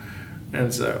yeah.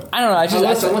 And so I don't know.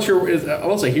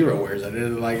 Unless a hero wears it,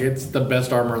 it's the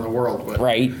best armor in the world. But.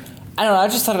 Right. I don't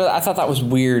know. I thought that was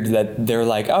weird that they're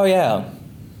like, oh yeah,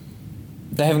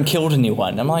 they haven't killed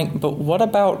anyone. I'm like, but what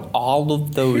about all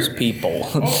of those people?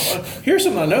 Here's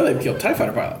something I know: they've killed TIE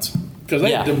fighter pilots.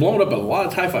 because they've blown up a lot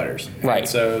of TIE fighters. Right. And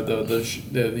so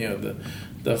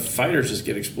the fighters just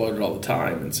get exploded all the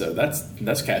time, and so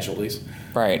that's casualties.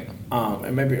 Right.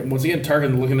 And maybe once again,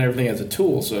 Tarkin looking at everything as a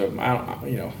tool. So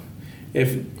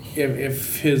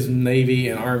if his Navy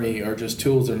and Army are just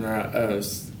tools and not,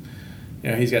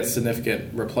 he's got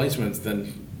significant replacements,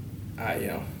 then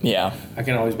I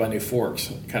can always buy new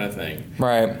forks, kind of thing.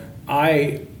 Right.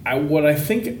 What I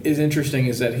think is interesting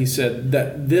is that he said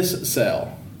that this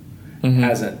cell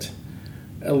hasn't,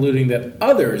 alluding that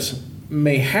others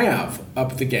may have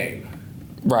upped the game.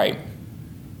 Right.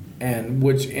 And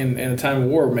which in a time of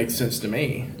war makes sense to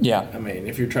me. Yeah. I mean,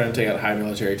 if you're trying to take out high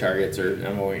military targets,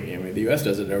 the U.S.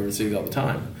 does it overseas all the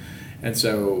time, and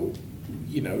so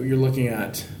you're looking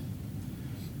at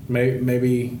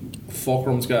maybe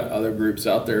Fulcrum's got other groups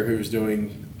out there who's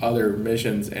doing other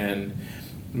missions, and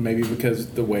maybe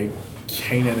because the way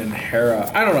Kanan and Hera,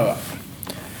 I don't know.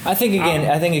 I think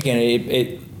again,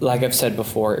 it like I've said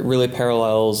before, it really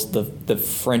parallels the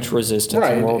French resistance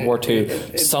in World War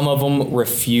II. Some of them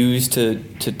refused to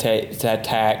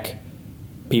attack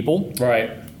people. Right.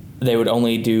 They'd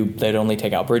only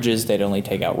take out bridges. They'd only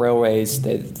take out railways.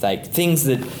 Things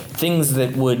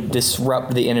that would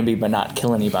disrupt the enemy but not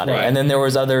kill anybody. Right. And then there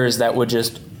was others that would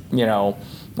just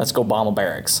let's go bomb a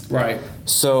barracks. Right.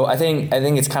 So I think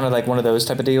it's kind of like one of those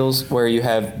type of deals where you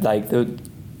have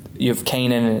you have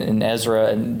Kanan and Ezra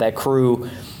and that crew.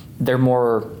 They're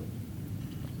more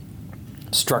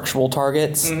structural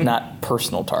targets, not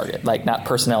personal target, not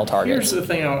personnel targets. Here's the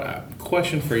thing.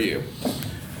 Question for you.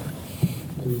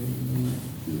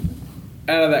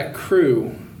 Out of that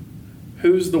crew,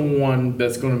 who's the one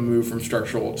that's going to move from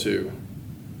structural to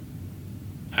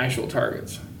actual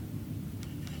targets?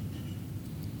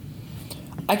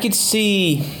 I could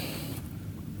see,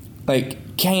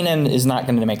 Kanan is not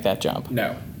going to make that jump.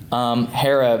 No.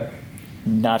 Hera,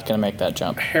 not going to make that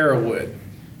jump. Hera would.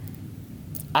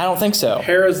 I don't think so.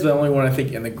 Hera's the only one I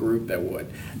think in the group that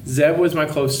would. Zeb was my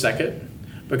close second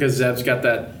because Zeb's got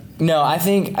that. No, I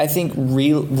think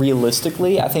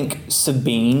realistically, I think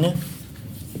Sabine,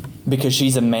 because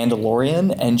she's a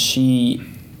Mandalorian, and she,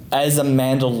 as a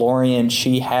Mandalorian,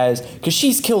 because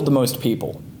she's killed the most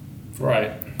people.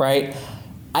 Right. Right?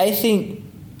 I think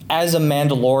as a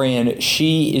Mandalorian,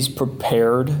 she is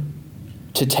prepared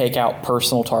to take out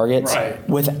personal targets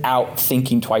without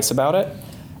thinking twice about it.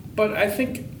 But I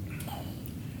think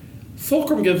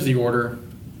Fulcrum gives the order,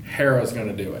 Hera's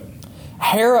going to do it.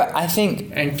 Hera, I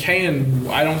think... And Kanan,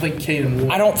 I don't think Kanan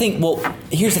would. Well,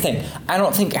 here's the thing. I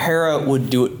don't think Hera would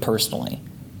do it personally.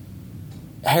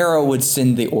 Hera would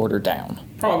send the order down.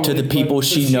 Probably, to the people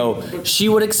she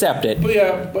would accept it.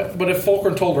 But if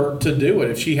Fulcrum told her to do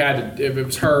it, if it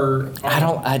was her,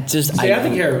 I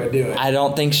think Hera would do it. I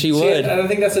don't think she would. I don't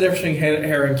think that's the difference between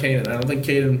Hera and Kanan. I don't think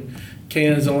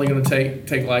Kanan is only going to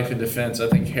take life in defense. I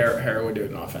think Hera would do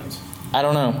it in offense. I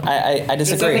don't know. I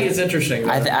disagree. I think it's interesting.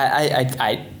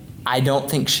 I don't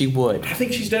think she would. I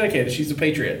think she's dedicated. She's a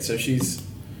patriot, so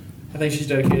I think she's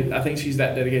dedicated. I think she's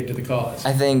that dedicated to the cause.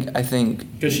 I think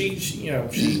because she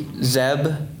Zeb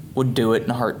would do it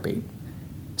in a heartbeat.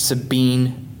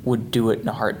 Sabine would do it in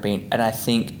a heartbeat, and I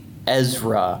think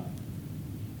Ezra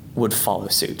would follow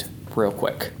suit real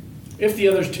quick. If the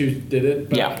other two did it,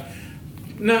 but yeah.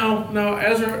 No,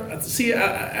 Ezra. See,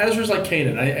 Ezra's like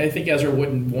Kanan. I think Ezra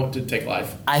wouldn't want to take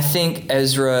life. I think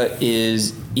Ezra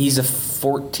he's a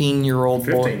 14-year-old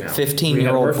boy.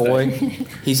 15-year-old boy.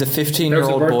 He's a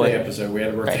 15-year-old boy. There was a birthday episode. We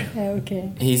had a birthday. Right.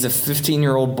 Okay. He's a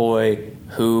 15-year-old boy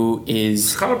who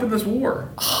is caught up in this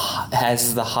war.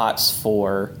 Has the hots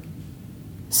for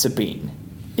Sabine.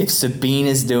 If Sabine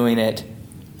is doing it,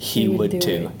 he would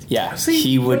too. It. Yeah,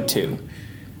 he would too.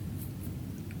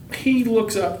 He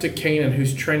looks up to Kanan,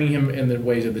 who's training him in the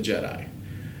ways of the Jedi.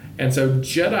 And so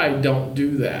Jedi don't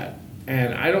do that.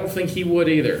 And I don't think he would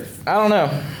either. I don't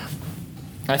know.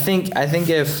 I think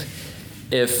if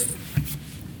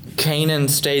Kanan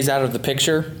stays out of the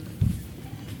picture,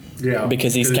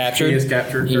 because he's captured. He is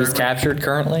captured. He's captured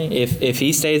currently. If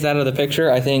he stays out of the picture,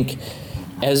 I think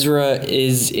Ezra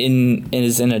is in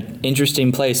an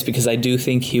interesting place, because I do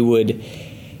think he would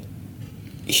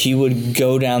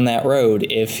go down that road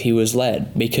if he was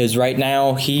led, because right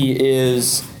now he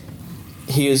is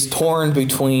torn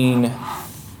between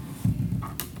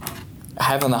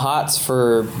having the hots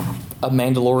for a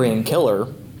Mandalorian killer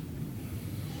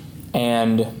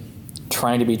and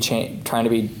trying to be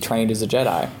trained as a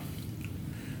Jedi.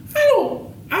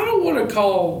 I don't want to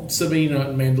call Sabine a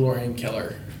Mandalorian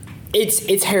killer.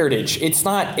 It's heritage. It's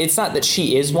not that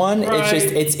she is one. Right. It's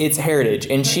just it's heritage,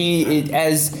 and she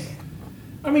as.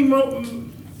 I mean,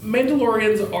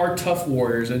 Mandalorians are tough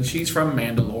warriors, and she's from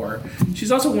Mandalore.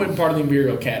 She's also went part of the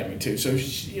Imperial Academy too. So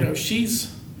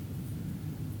she's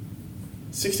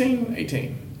 16,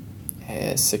 18.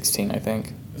 16, I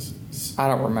think. I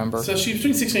don't remember. So she's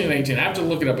between 16 and 18. I have to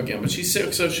look it up again, but she's so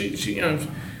she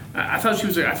I thought she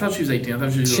was 18. I thought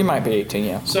she was. She might be 18,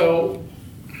 yeah. So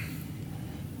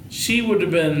she would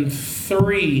have been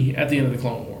 3 at the end of the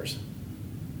Clone Wars.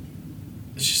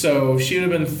 So she would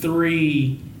have been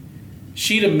 3.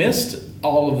 She'd have missed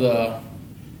all of the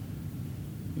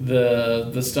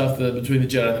stuff between the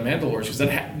Jedi and the Mandalorians, because the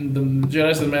Jedi and the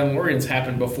Mandalorians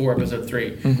happened before Episode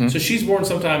 3. Mm-hmm. So she's born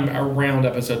sometime around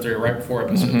Episode 3, or right before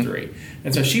Episode 3,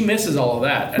 and so she misses all of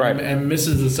that, and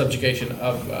misses the subjugation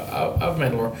of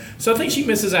Mandalore. So I think she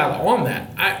misses out on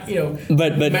that.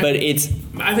 But it's,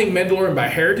 I think Mandalorian by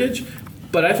heritage,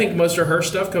 but I think most of her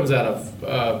stuff comes out of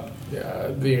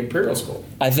the Imperial School.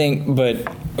 I think, but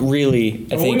really,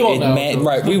 I think we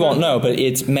won't know. But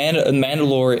it's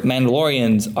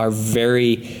Mandalorians are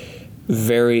very,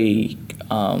 very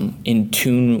in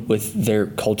tune with their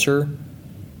culture,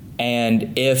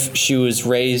 and if she was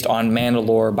raised on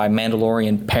Mandalore by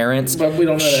Mandalorian parents, but we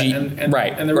don't know that.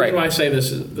 And the reason why I say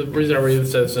this is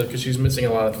because she's missing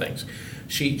a lot of things.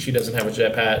 She doesn't have a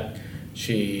jetpack.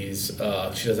 She doesn't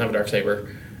have a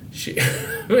darksaber.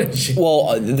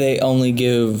 Well, they only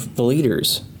give the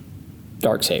leaders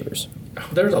darksabers.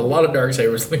 There's a lot of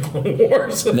darksabers in the Clone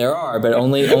Wars. There are, but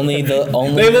only the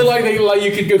only. They look like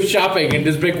you could go shopping and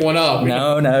just pick one up.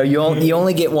 No, you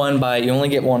only get one by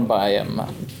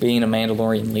being a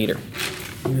Mandalorian leader.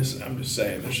 I'm just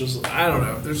saying. There's just I don't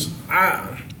know.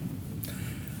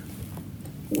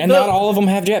 Not all of them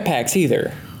have jetpacks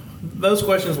either. Those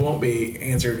questions won't be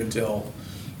answered until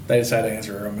they decide to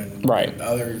answer them in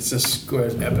other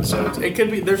episodes. It could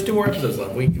be. There's 2 more episodes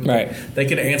left. They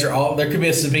could answer all. There could be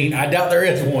a Sabine. I doubt there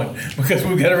is one, because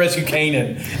we've got to rescue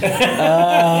Kanan.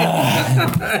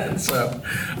 So,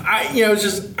 it's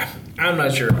just. I'm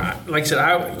not sure. Like I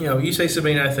said, you say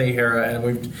Sabine, I think Hera, and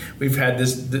we've had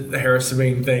the Hera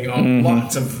Sabine thing on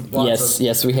lots of.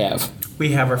 Yes, we have.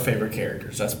 We have our favorite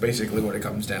characters. That's basically what it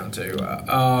comes down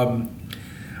to.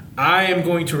 I am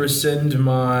going to rescind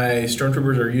my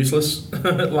Stormtroopers are useless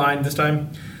line this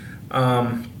time,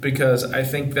 because I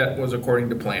think that was according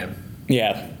to plan.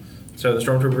 Yeah. So the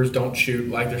Stormtroopers don't shoot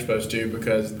like they're supposed to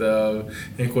because the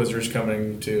Inquisitor's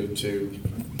coming to.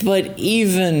 But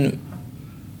even,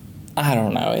 I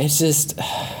don't know. It's just they're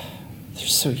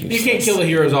so useless. You can't kill the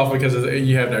heroes off because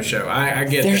you have no show. I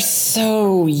get they're that.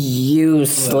 So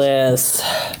useless.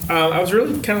 I was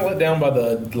really kind of let down by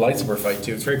the lightsaber fight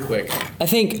too. It's very quick. I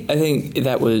think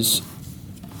that was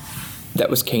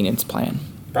Kanan's plan.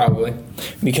 Probably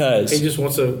because he just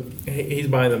wants to. He's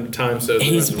buying them time. So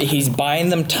he's buying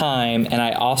them time, and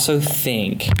I also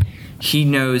think he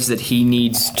knows that he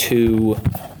needs to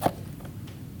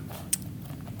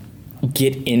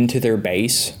get into their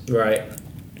base, right?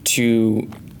 To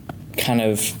kind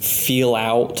of feel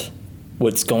out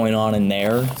what's going on in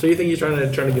there. So you think he's trying to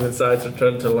get inside,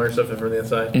 to learn stuff from the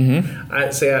inside? Mm-hmm. I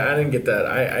didn't get that.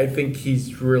 I think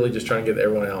he's really just trying to get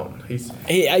everyone out.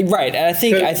 Right. And I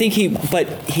think he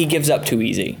gives up too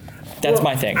easy. That's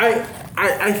my thing.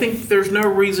 I think there's no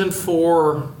reason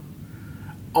for,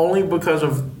 only because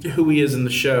of who he is in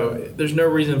the show, there's no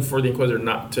reason for the Inquisitor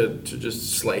not to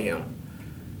just slay him.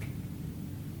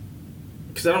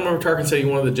 Because I don't remember Tarkin saying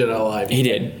he wanted the Jedi alive. He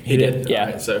did. He did. Yeah.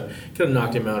 Right, so could have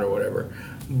knocked him out or whatever.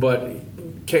 But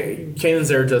Kanan's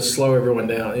there to slow everyone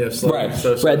down. Right.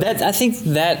 Right. I think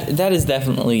that is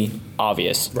definitely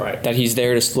obvious. Right. That he's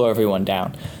there to slow everyone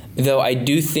down. Though I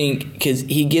do think, because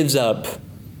he gives up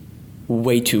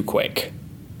way too quick.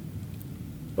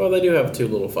 Well, they do have 2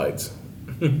 little fights.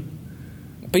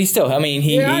 But he still. I mean,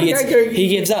 he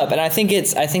gives up, and I think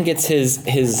it's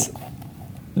his.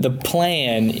 The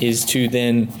plan is to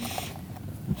then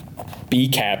be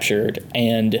captured,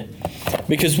 and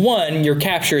because one, you're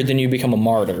captured, then you become a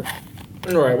martyr.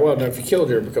 Right. Well, no, if you killed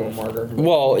her, you become a martyr.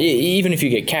 Well, even if you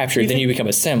get captured, then you become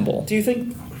a symbol. Do you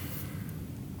think?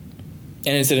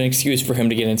 And it's an excuse for him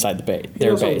to get inside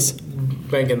their base.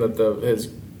 Banking that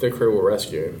the crew will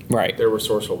rescue him. Right. They're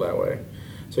resourceful that way,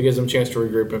 so it gives them a chance to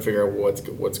regroup and figure out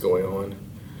what's going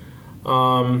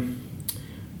on.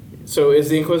 So is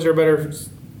the Inquisitor a better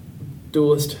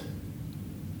duelist?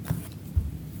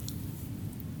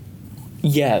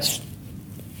 Yes.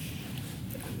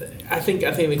 I think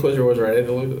the Inquisitor was right.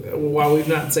 While we've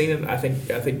not seen it, I think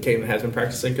Kanan has been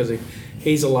practicing, because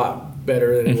he's a lot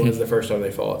better than he was the first time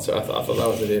they fought. So I thought that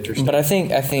was interesting. But I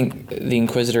think the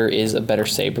Inquisitor is a better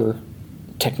saber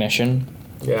technician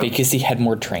because he had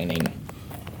more training.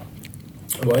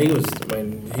 Well, he's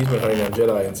been hunting down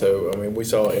Jedi, and so we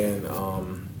saw in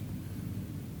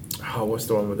what's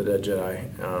the one with the dead Jedi?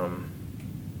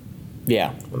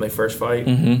 Yeah. When they first fight,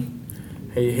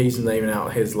 he's naming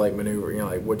out his maneuver,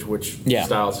 which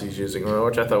styles he's using,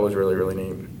 which I thought was really, really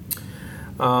neat.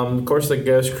 Of course, the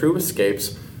Ghost crew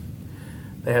escapes.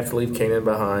 They have to leave Kanan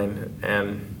behind,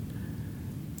 and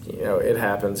it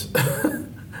happens.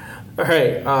 All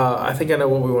right, I think I know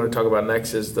what we want to talk about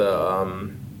next. Is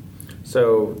the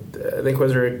the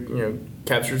Inquisitor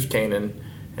captures Kanan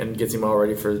and gets him all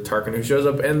ready for Tarkin, who shows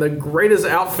up in the greatest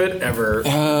outfit ever.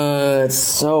 It's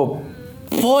so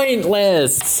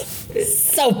pointless.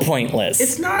 So pointless.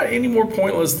 It's not any more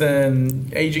pointless than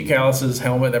Agent Callus's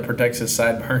helmet that protects his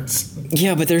sideburns.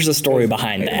 Yeah, but there's a story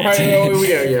behind that. Right,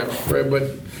 right.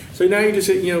 But so now you just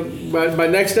by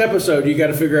next episode you got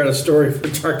to figure out a story for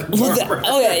Tarkin's armor.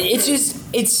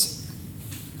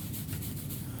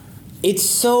 It's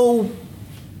so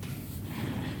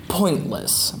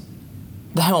pointless.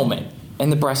 The helmet and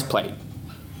the breastplate,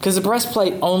 because the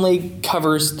breastplate only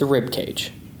covers the rib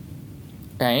cage,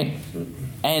 right?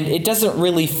 And it doesn't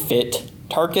really fit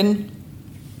Tarkin.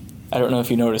 I don't know if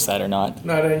you noticed that or not.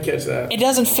 No, I didn't catch that. It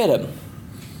doesn't fit him.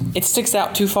 It sticks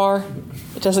out too far.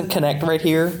 It doesn't connect right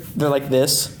here. They're like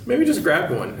this. Maybe just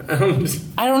grab one.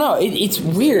 I don't know. It's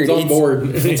weird. It's on board.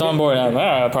 It's on board.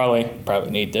 I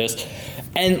probably need this.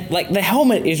 And the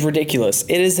helmet is ridiculous.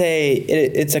 It's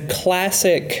a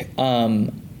classic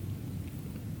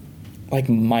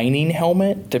mining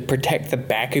helmet to protect the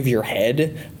back of your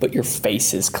head, but your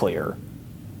face is clear.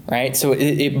 Right? So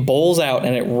it bowls out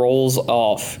and it rolls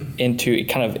off into it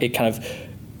kind of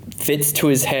fits to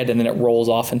his head, and then it rolls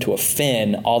off into a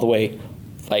fin all the way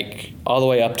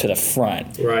up to the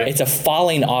front. Right. It's a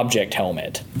falling object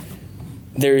helmet.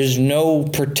 There's no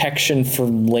protection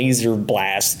from laser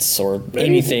blasts or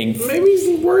anything. Maybe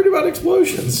he's worried about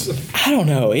explosions. I don't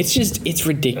know. It's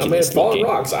ridiculous. It's falling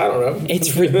rocks. I don't know.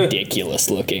 It's ridiculous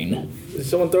looking.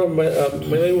 Someone throw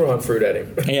Melee fruit at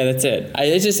him. Yeah, that's it.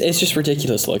 It's just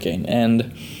ridiculous looking,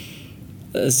 and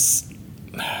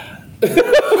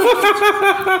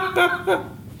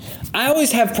I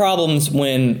always have problems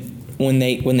when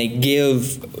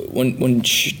movies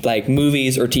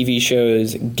or TV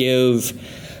shows give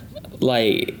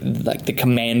the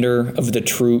commander of the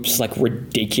troops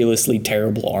ridiculously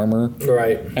terrible armor.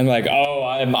 Right. And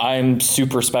I'm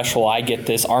super special. I get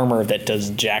this armor that does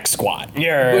jack squat.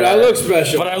 Yeah. But I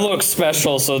look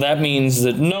special. So that means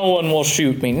that no one will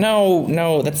shoot me.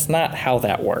 No, that's not how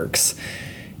that works.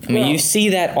 You see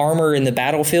that armor in the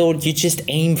battlefield, you just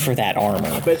aim for that armor.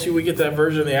 I bet you we get that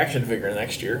version of the action figure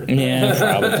next year. Yeah,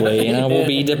 probably. And I will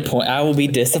be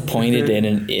disappointed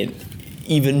in it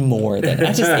even more.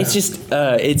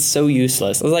 It's so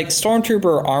useless. It's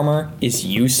Stormtrooper armor is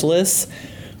useless,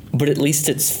 but at least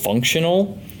it's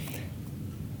functional.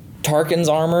 Tarkin's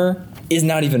armor is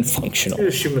not even functional. You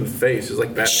just shoot him in the face. It's like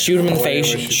Batman. Shoot him in the face,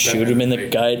 shoot him in the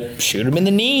gut, shoot him in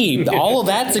the knee. All of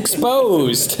that's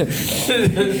exposed. And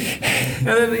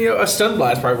then, a stun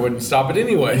blast probably wouldn't stop it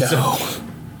anyway. No.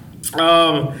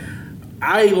 So,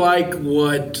 I like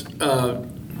what...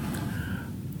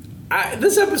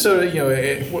 this episode,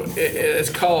 it's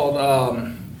called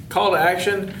Call to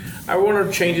Action. I want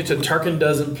to change it to Tarkin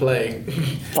doesn't play,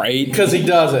 right? Because he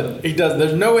doesn't. He doesn't.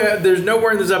 There's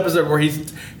nowhere in this episode where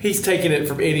he's taking it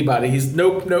from anybody. He's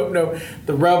nope.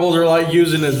 The rebels are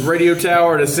using his radio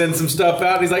tower to send some stuff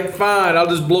out. He's like, fine, I'll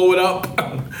just blow it up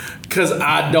because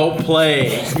I don't play.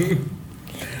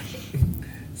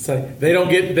 It's like they don't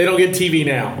get TV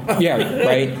now. Yeah,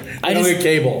 right. They don't get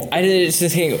cable. I just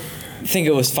think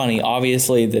it was funny,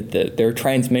 obviously, that their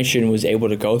transmission was able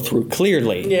to go through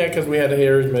clearly. Yeah, because we had to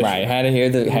hear his mission. Right, had to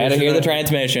hear the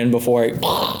transmission before it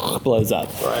blows up.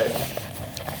 Right.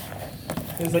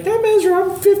 He's like,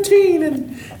 I'm 15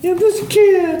 and I'm just a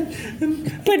kid.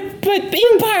 But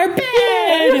Empire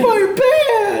bad. Empire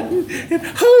bad. And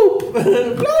hope. Blah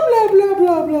blah blah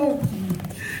blah blah.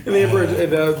 And the Emperor,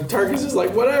 Tarkin's just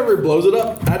like, whatever, blows it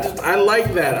up. I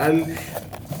like that.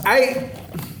 I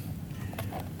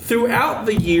throughout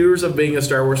the years of being a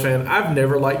Star Wars fan, I've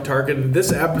never liked Tarkin.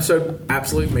 This episode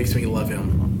absolutely makes me love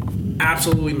him.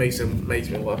 Absolutely makes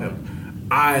me love him.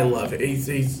 I love it.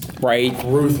 He's right,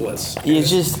 ruthless.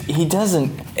 He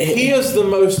doesn't. He is the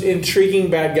most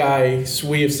intriguing bad guy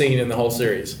we have seen in the whole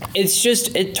series. It's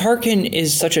just Tarkin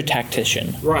is such a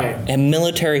tactician, right? A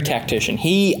military tactician.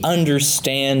 He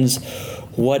understands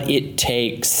what it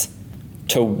takes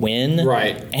to win,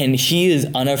 right? And he is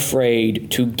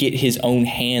unafraid to get his own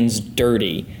hands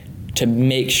dirty to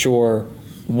make sure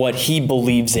what he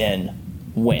believes in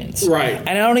wins, right?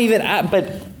 And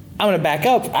I'm going to back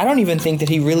up. I don't even think that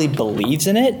he really believes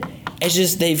in it. It's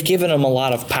just they've given him a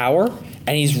lot of power,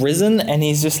 and he's risen, and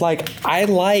he's just like, I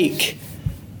like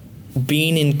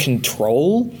being in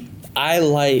control. I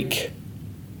like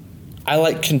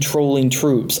controlling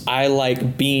troops. I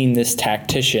like being this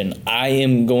tactician. I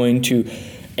am going to...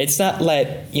 It's not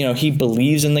like, he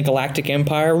believes in the Galactic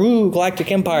Empire. Woo, Galactic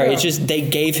Empire. Yeah. It's just they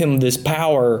gave him this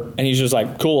power, and he's just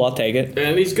like, cool, I'll take it.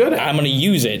 And he's good at it. I'm going to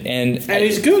use it. And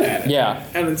he's good at it. Yeah.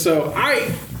 And so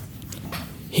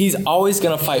he's always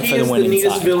going to fight for the winning side. He is the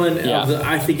neatest villain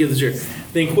I think of this year.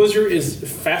 The Inquisitor is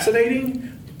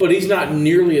fascinating, but he's not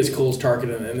nearly as cool as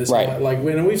Tarkin in this. Right. Like,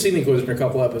 we've seen the Inquisitor in a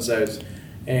couple episodes,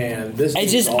 and this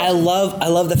is awesome. I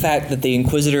love the fact that the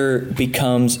Inquisitor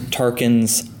becomes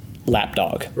Tarkin's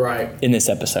lapdog. Right. In this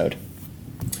episode.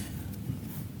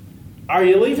 Are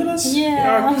you leaving us?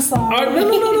 Yeah, I'm sorry.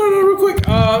 No, real quick.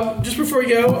 Just before we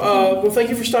go, well,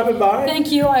 thank you for stopping by.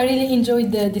 Thank you. I really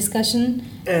enjoyed the discussion.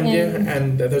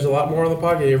 And there's a lot more on the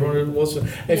podcast. Everyone will listen.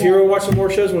 If you ever watch some more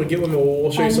shows, we'll get one.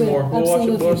 We'll show you some more. We'll watch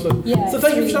more stuff. Yeah, so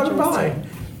thank you for stopping by.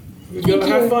 Go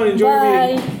have fun. Enjoy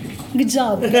your meeting. Good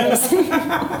job, guys.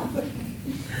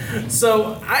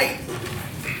 So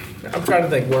I'm trying to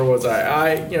think. Where was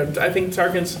I? I think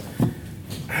Tarkin's.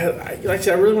 Like I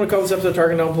said, I really want to call this episode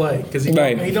 "Tarkin Don't Play" because he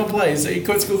don't play. So he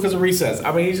quit school because of recess.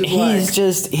 I mean, he's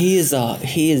he is on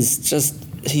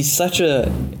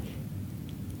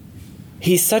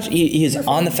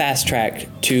the fast track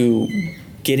to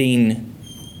getting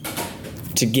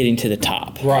to the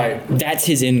top. Right. That's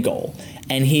his end goal,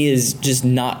 and he is just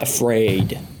not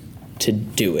afraid to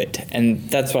do it, and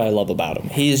that's what I love about him.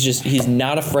 He's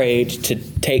not afraid to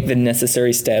take the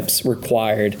necessary steps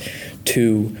required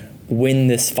to win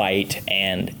this fight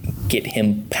and get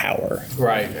him power.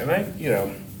 Right, and I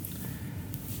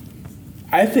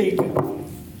think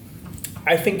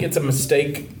it's a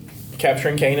mistake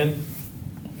capturing Kanan.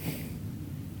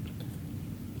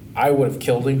 I would have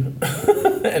killed him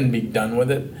and be done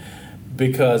with it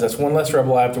because that's one less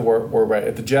rebel I have to worry about.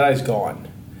 If the Jedi's gone,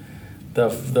 the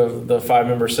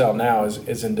 5-member cell now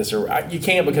is in disarray. You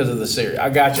can't because of the series. I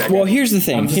got you. Well, here's the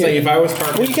thing. I'm just saying, if I was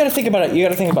Tarkin, well, you got to think about it. You got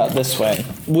to think about it this way.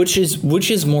 Which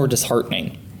is more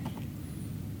disheartening?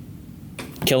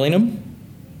 Killing him,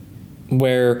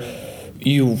 where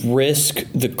you risk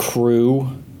the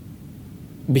crew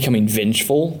becoming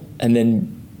vengeful and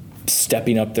then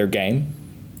stepping up their game.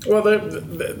 Well,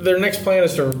 their next plan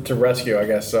is to rescue, I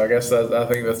guess. So I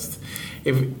think that's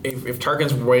if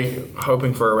Tarkin's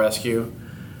hoping for a rescue,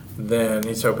 then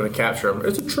he's hoping to capture him.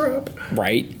 It's a trap,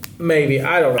 right? Maybe,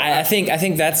 I don't know. I think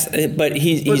that's, but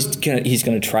he's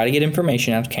gonna try to get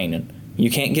information out of Kanan. You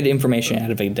can't get information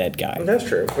out of a dead guy. That's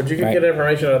true, but you can get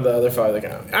information out of the other 5 that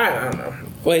count. I don't know.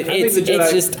 Well, it's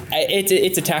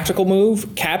a tactical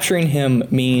move. Capturing him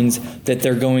means that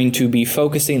they're going to be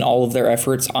focusing all of their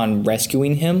efforts on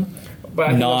rescuing him.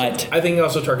 But I think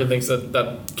also Tarkin thinks that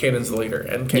Kanan's the leader,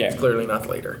 and Kanan's clearly not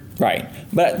the leader. Right,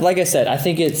 but like I said, I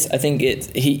think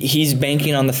he's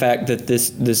banking on the fact that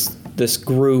this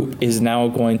group is now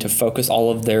going to focus all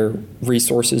of their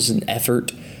resources and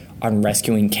effort on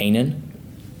rescuing Kanan,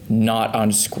 not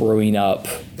on screwing up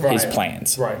his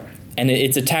plans. Right. And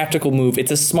it's a tactical move.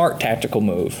 It's a smart tactical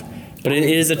move, but it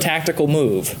is a tactical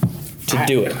move to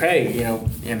do it. Hey,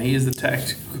 and he is the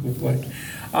tactical play.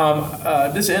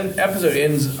 This episode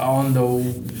ends on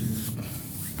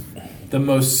the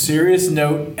most serious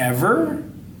note ever.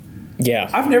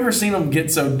 Yeah, I've never seen them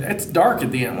get so. It's dark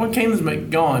at the end. Well, Kanan's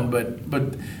gone, but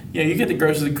you get the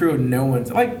rest of the crew and no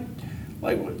one's like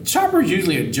Chopper's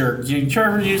usually a jerk.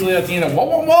 Chopper's usually at the end of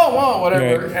whoa,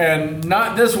 whatever, right. And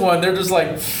not this one. They're just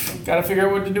like, gotta figure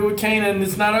out what to do with Kanan.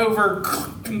 It's not over.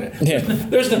 Yeah.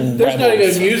 There's not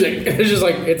even music. It's just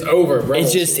like it's over.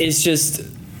 Rebels. It's just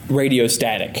radio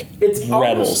static. It's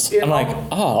Rebels. I'm like,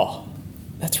 oh,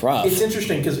 that's rough. It's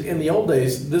interesting because in the old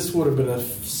days, this would have been a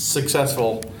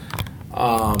successful.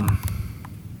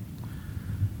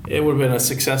 It would have been a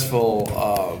successful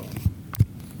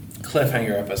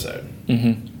cliffhanger episode.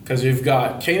 Because you've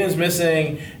got Kanan's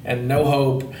missing and no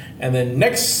hope, and then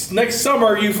next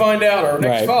summer you find out, or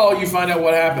next fall you find out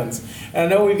what happens. And I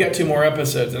know we've got 2 more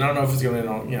episodes, and I don't know if it's going to,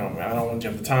 I don't want to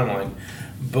jump the timeline,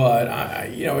 but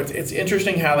it's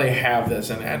interesting how they have this,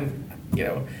 and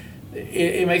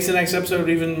it makes the next episode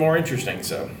even more interesting.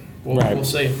 So we'll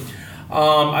see.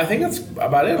 I think that's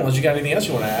about it, unless you got anything else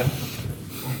you want to add.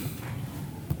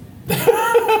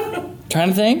 Trying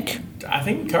to think. I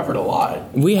think we covered a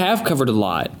lot. We have covered a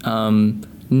lot.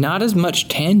 Not as much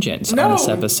tangents on this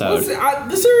episode.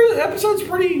 This episode's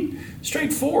pretty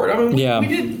straightforward. I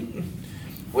mean,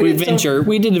 we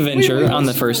did adventure on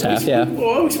the first half. Yeah.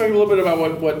 Well, we explained a little bit about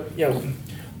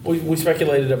we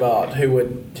speculated about who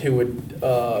would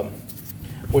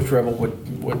which rebel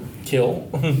would kill,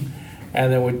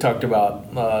 and then we talked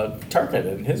about Tarkin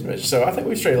and his mission. So I think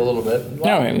we strayed a little bit.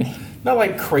 Not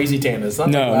like crazy tangents. Not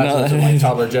like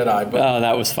toddler Jedi. But oh,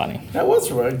 that was funny. That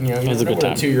was right. It was a good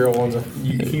time. 2-year-old ones.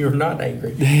 You're not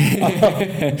angry.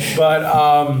 But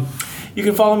you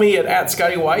can follow me at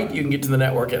Scotty White. You can get to the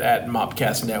network at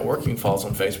Mopcast Network. You can follow us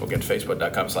on Facebook at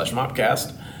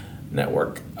facebook.com/Mopcast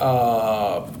Network.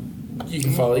 You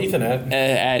can follow Ethan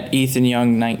at Ethan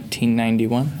Young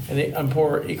 1991. And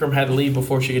poor Ikram had to leave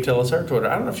before she could tell us her Twitter.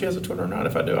 I don't know if she has a Twitter or not.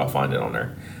 If I do, I'll find it on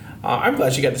there. I'm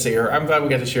glad she got to see her. I'm glad we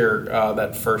got to share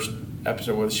that first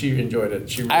episode with her. She enjoyed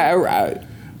it. I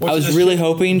was really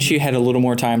hoping she had a little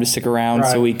more time to stick around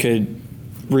so we could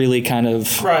really kind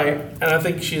of... Right. And I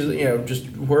think she's,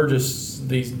 we're just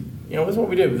these, this is what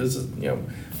we do. This is,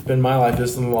 been my life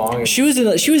this long. She was in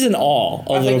awe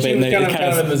a little bit. She was kind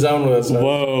of in the zone with us. So.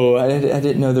 Whoa! I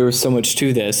didn't know there was so much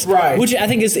to this. Right. Which I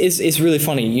think is really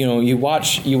funny. You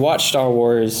watch Star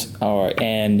Wars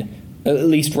and at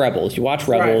least Rebels. You watch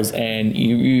Rebels and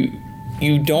you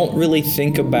don't really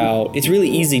think about. It's really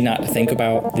easy not to think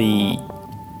about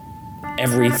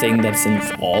everything that's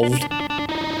involved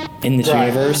in this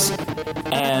universe.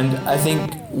 And I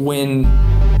think when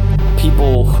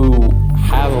people who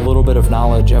have a little bit of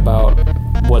knowledge about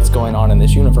what's going on in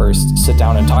this universe sit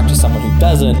down and talk to someone who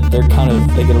doesn't, they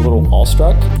get a little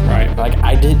awestruck. Right. Like,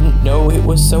 I didn't know it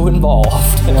was so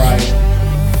involved. Right.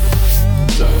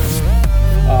 So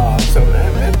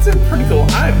that's pretty cool.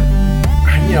 I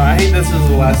hate this is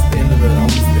the end of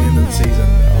the season,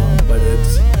 but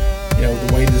it's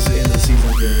the way this end of the season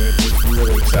is doing it, it's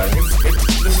really exciting.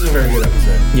 This is a very good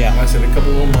episode. Yeah. Like I said, a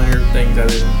couple little minor things I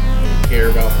didn't care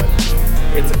about, but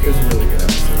it was a really good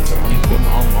episode. So I'm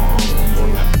on board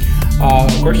with that.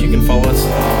 Of course, you can follow us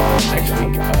next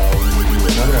week. We'll do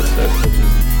another episode, which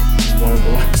is one of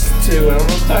the last two. I don't know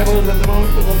what the title is at the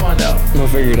moment, but we'll find out. We'll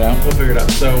figure it out.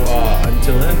 So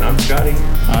until then, I'm Scotty.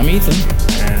 I'm Ethan.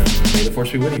 And may the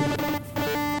force be with you.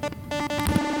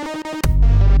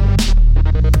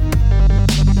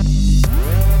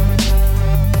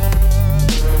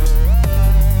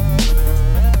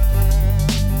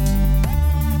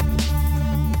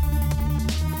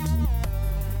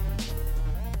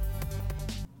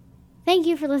 Thank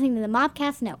you for listening to the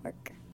Mopcast Network.